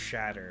 dive, or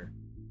shatter.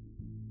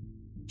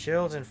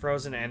 Chilled and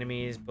frozen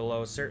enemies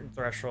below a certain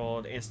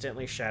threshold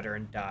instantly shatter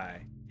and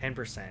die.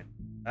 10%.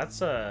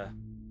 That's a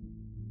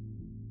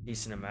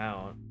decent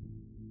amount.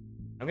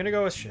 I'm gonna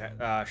go with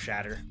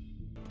shatter.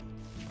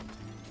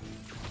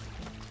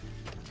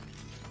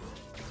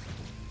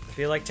 I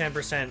feel like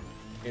 10%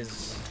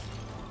 is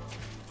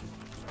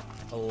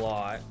a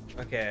lot.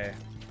 Okay.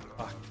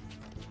 Fuck.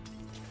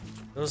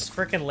 Those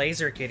freaking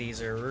laser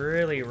kitties are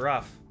really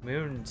rough.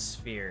 Moon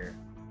sphere.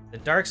 The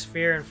dark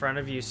sphere in front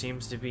of you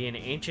seems to be an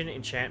ancient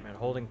enchantment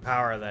holding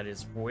power that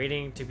is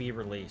waiting to be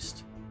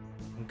released.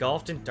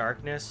 Engulfed in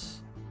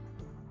darkness,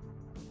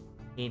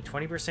 gain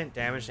 20%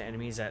 damage to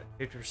enemies at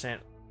 50%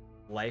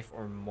 life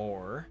or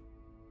more.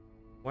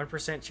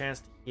 1%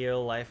 chance to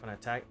heal life on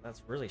attack.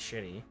 That's really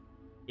shitty.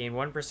 Gain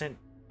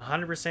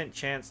 100%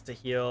 chance to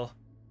heal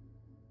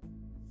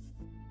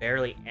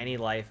barely any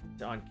life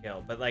on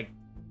kill, but like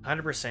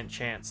 100%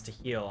 chance to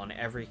heal on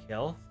every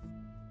kill.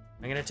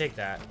 I'm gonna take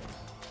that.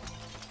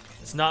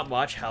 It's not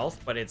much health,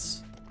 but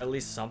it's at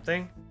least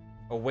something.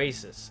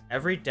 Oasis.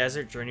 Every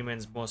desert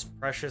journeyman's most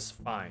precious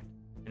find.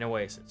 An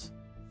oasis.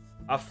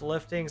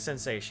 Uplifting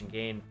sensation.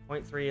 Gain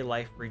 0.3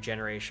 life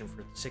regeneration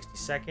for 60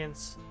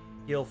 seconds.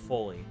 Heal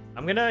fully.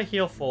 I'm gonna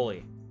heal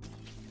fully.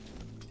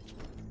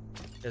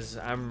 Because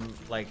I'm,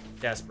 like,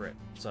 desperate,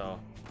 so.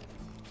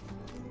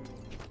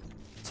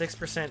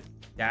 6%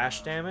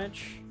 dash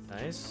damage.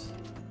 Nice.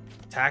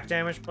 Attack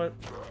damage plus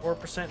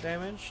 4%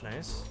 damage.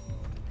 Nice.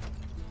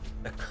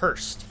 The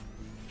Cursed.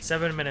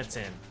 7 minutes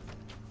in.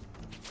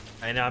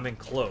 And I'm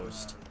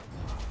enclosed.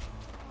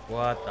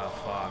 What the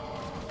fuck?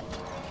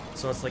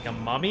 So it's like a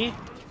mummy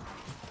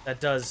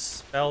that does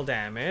spell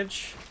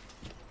damage.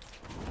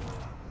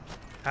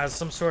 Has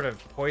some sort of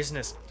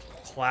poisonous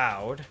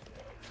cloud.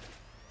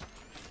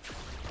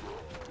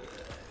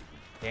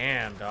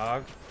 Damn,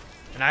 dog.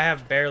 And I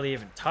have barely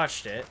even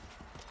touched it.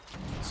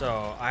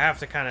 So I have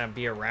to kind of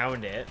be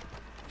around it.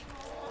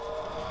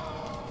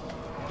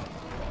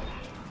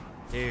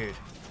 Dude,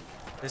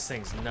 this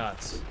thing's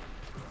nuts.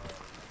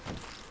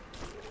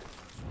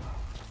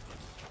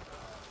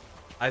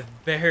 I've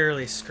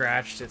barely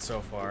scratched it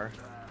so far.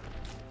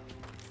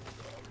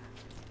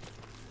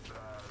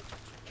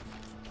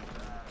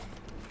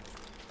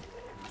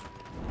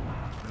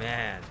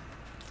 Man.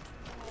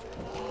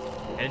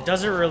 And it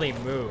doesn't really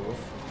move.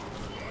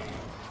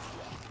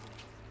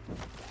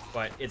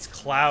 But its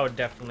cloud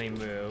definitely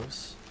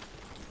moves.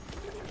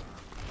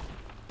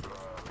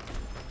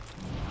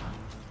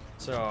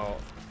 So,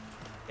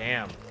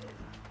 damn.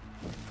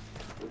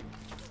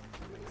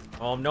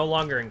 Well, I'm no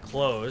longer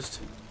enclosed.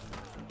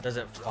 Does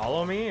it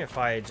follow me if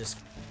I just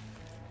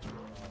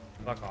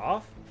fuck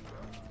off?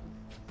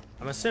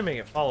 I'm assuming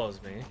it follows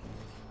me.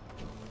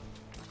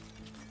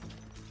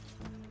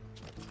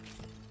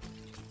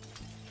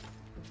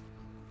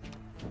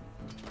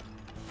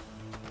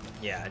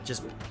 Yeah, it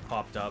just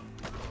popped up.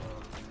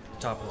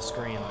 Top of the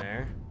screen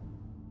there.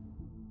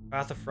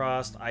 Path of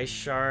Frost, Ice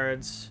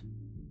Shards.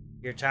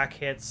 Your attack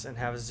hits and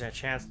has a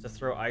chance to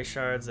throw ice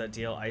shards that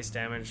deal ice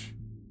damage.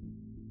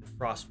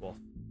 Frostwolf.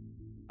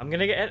 I'm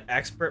gonna get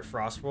expert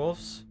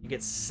Frostwolves. You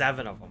get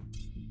 7 of them.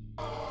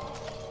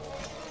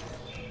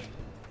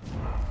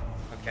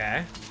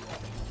 Okay.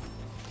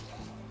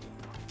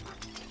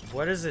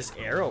 What is this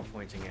arrow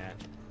pointing at?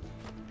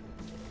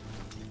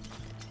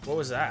 What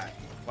was that?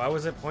 Why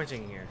was it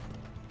pointing here?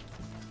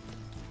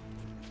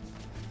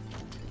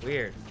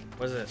 Weird.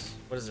 What is this?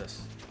 What is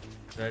this?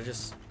 Did I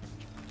just...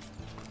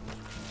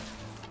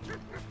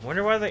 I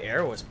wonder why the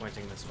arrow was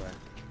pointing this way.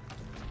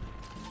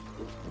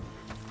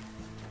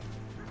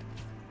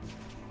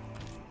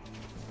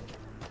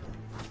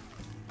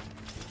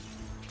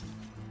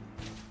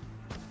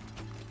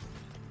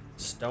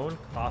 Stone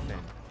Coffin.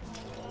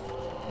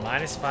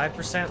 Minus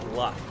 5%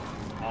 luck.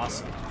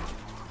 Awesome.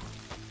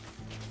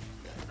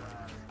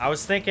 I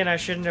was thinking I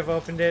shouldn't have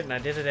opened it, and I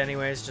did it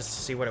anyways just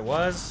to see what it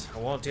was. I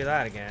won't do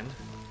that again.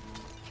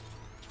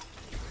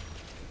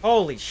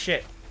 Holy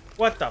shit.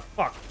 What the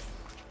fuck?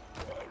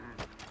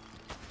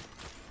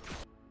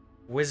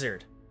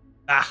 Wizard.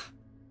 Ah.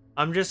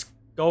 I'm just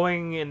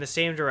going in the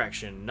same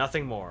direction.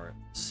 Nothing more.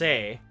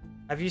 Say,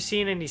 have you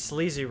seen any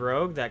sleazy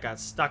rogue that got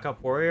stuck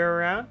up warrior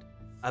around?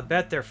 I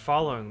bet they're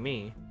following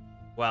me.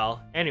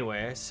 Well,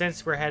 anyway,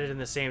 since we're headed in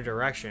the same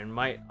direction,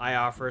 might I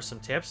offer some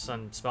tips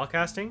on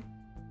spellcasting?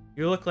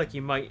 You look like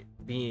you might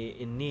be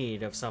in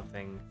need of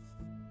something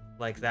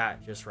like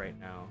that just right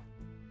now.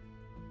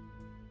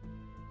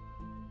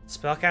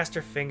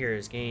 Spellcaster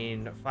Fingers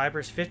gain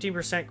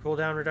 15%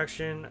 cooldown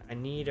reduction. I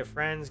need a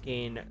friends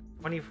gain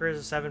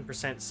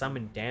 27%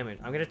 summon damage.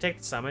 I'm gonna take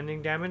the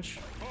summoning damage.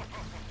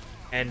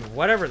 And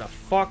whatever the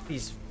fuck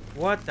these...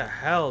 What the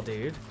hell,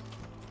 dude?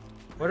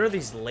 What are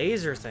these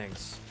laser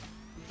things?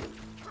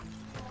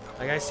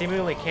 Like, I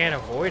seemingly can't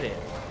avoid it.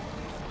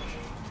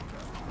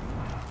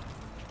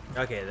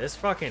 Okay, this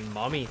fucking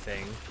mummy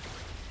thing.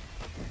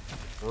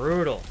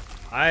 Brutal.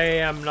 I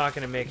am not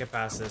gonna make it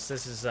past this.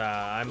 This is,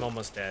 I'm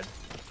almost dead.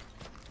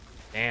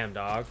 Damn,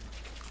 dog.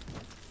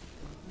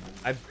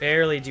 I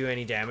barely do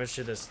any damage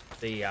to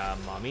the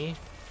mummy.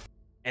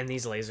 And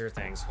these laser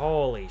things.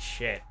 Holy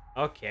shit.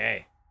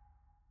 Okay.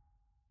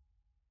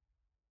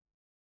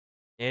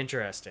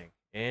 Interesting.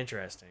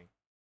 Interesting.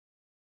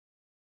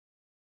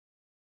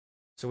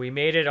 So we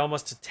made it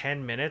almost to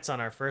 10 minutes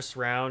on our first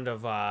round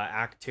of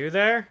Act 2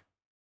 there.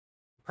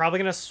 Probably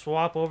gonna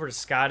swap over to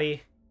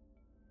Scotty.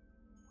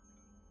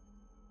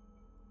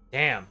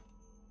 Damn.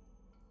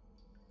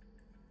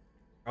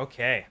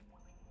 Okay.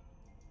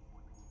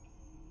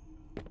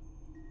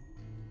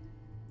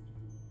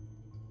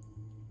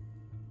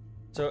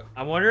 So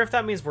I wonder if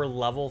that means we're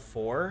level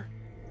 4.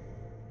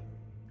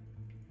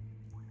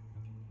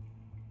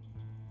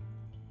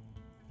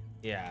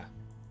 Yeah.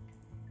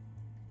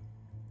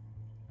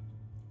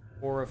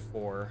 4 of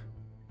 4.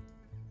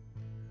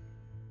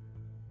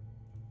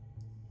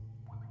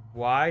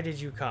 Why did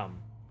you come?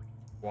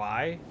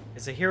 Why?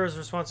 It's a hero's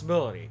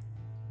responsibility.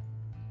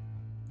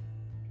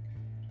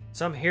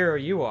 Some hero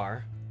you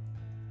are.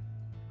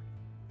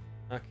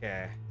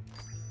 Okay.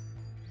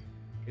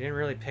 You didn't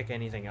really pick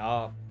anything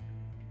up.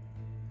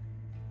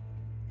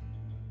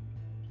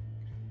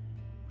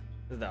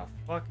 What the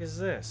fuck is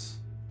this?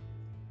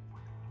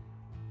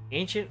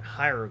 Ancient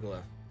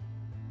hieroglyph.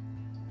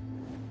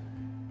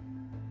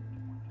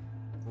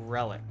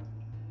 Relic.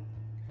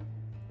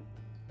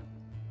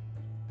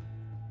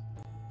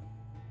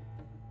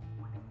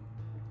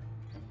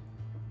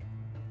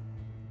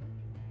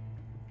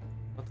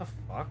 What the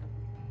fuck?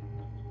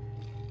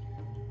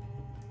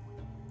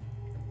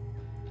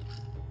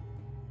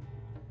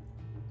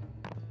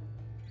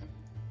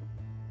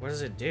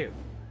 does it do?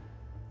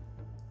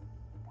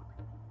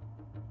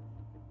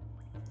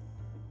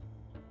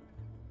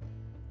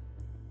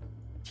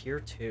 Tier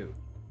 2.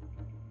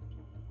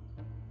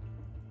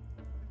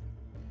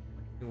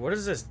 What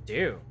does this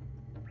do?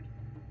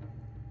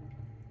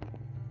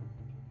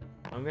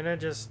 I'm gonna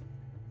just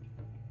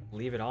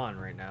leave it on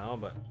right now,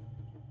 but...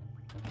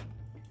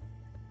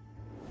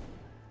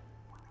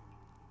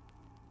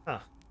 Huh.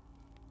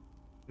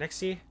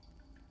 Nexie?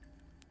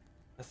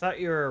 I thought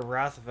your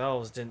Wrath of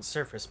Elves didn't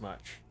surface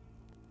much.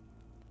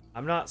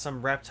 I'm not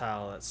some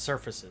reptile that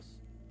surfaces.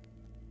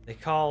 They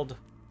called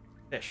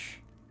fish.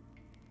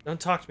 Don't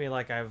talk to me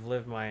like I've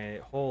lived my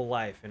whole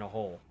life in a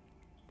hole.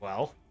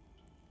 Well?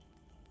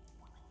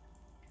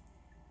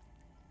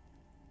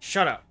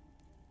 Shut up.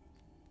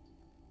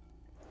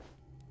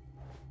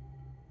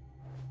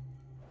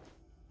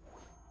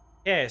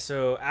 Okay,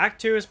 so Act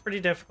 2 is pretty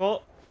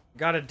difficult.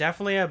 Got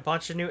definitely a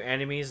bunch of new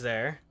enemies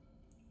there.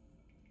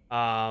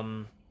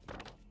 That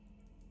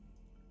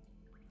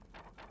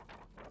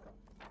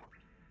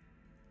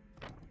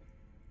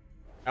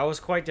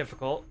was quite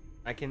difficult.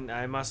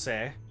 I must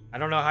say. I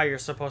don't know how you're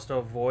supposed to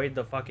avoid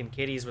the fucking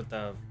kitties with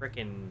the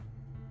freaking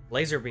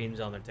laser beams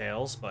on their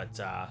tails, but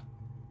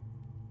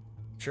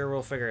sure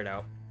we'll figure it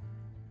out.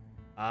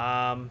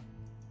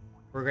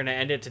 We're gonna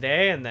end it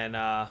today and then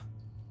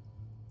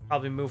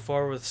probably move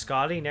forward with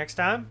Scotty next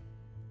time.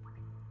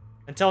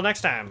 Until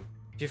next time,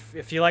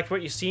 if you liked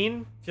what you've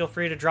seen, feel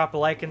free to drop a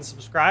like and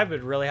subscribe.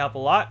 It'd really help a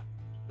lot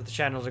for the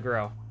channel to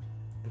grow.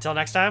 Until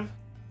next time,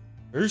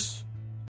 peace.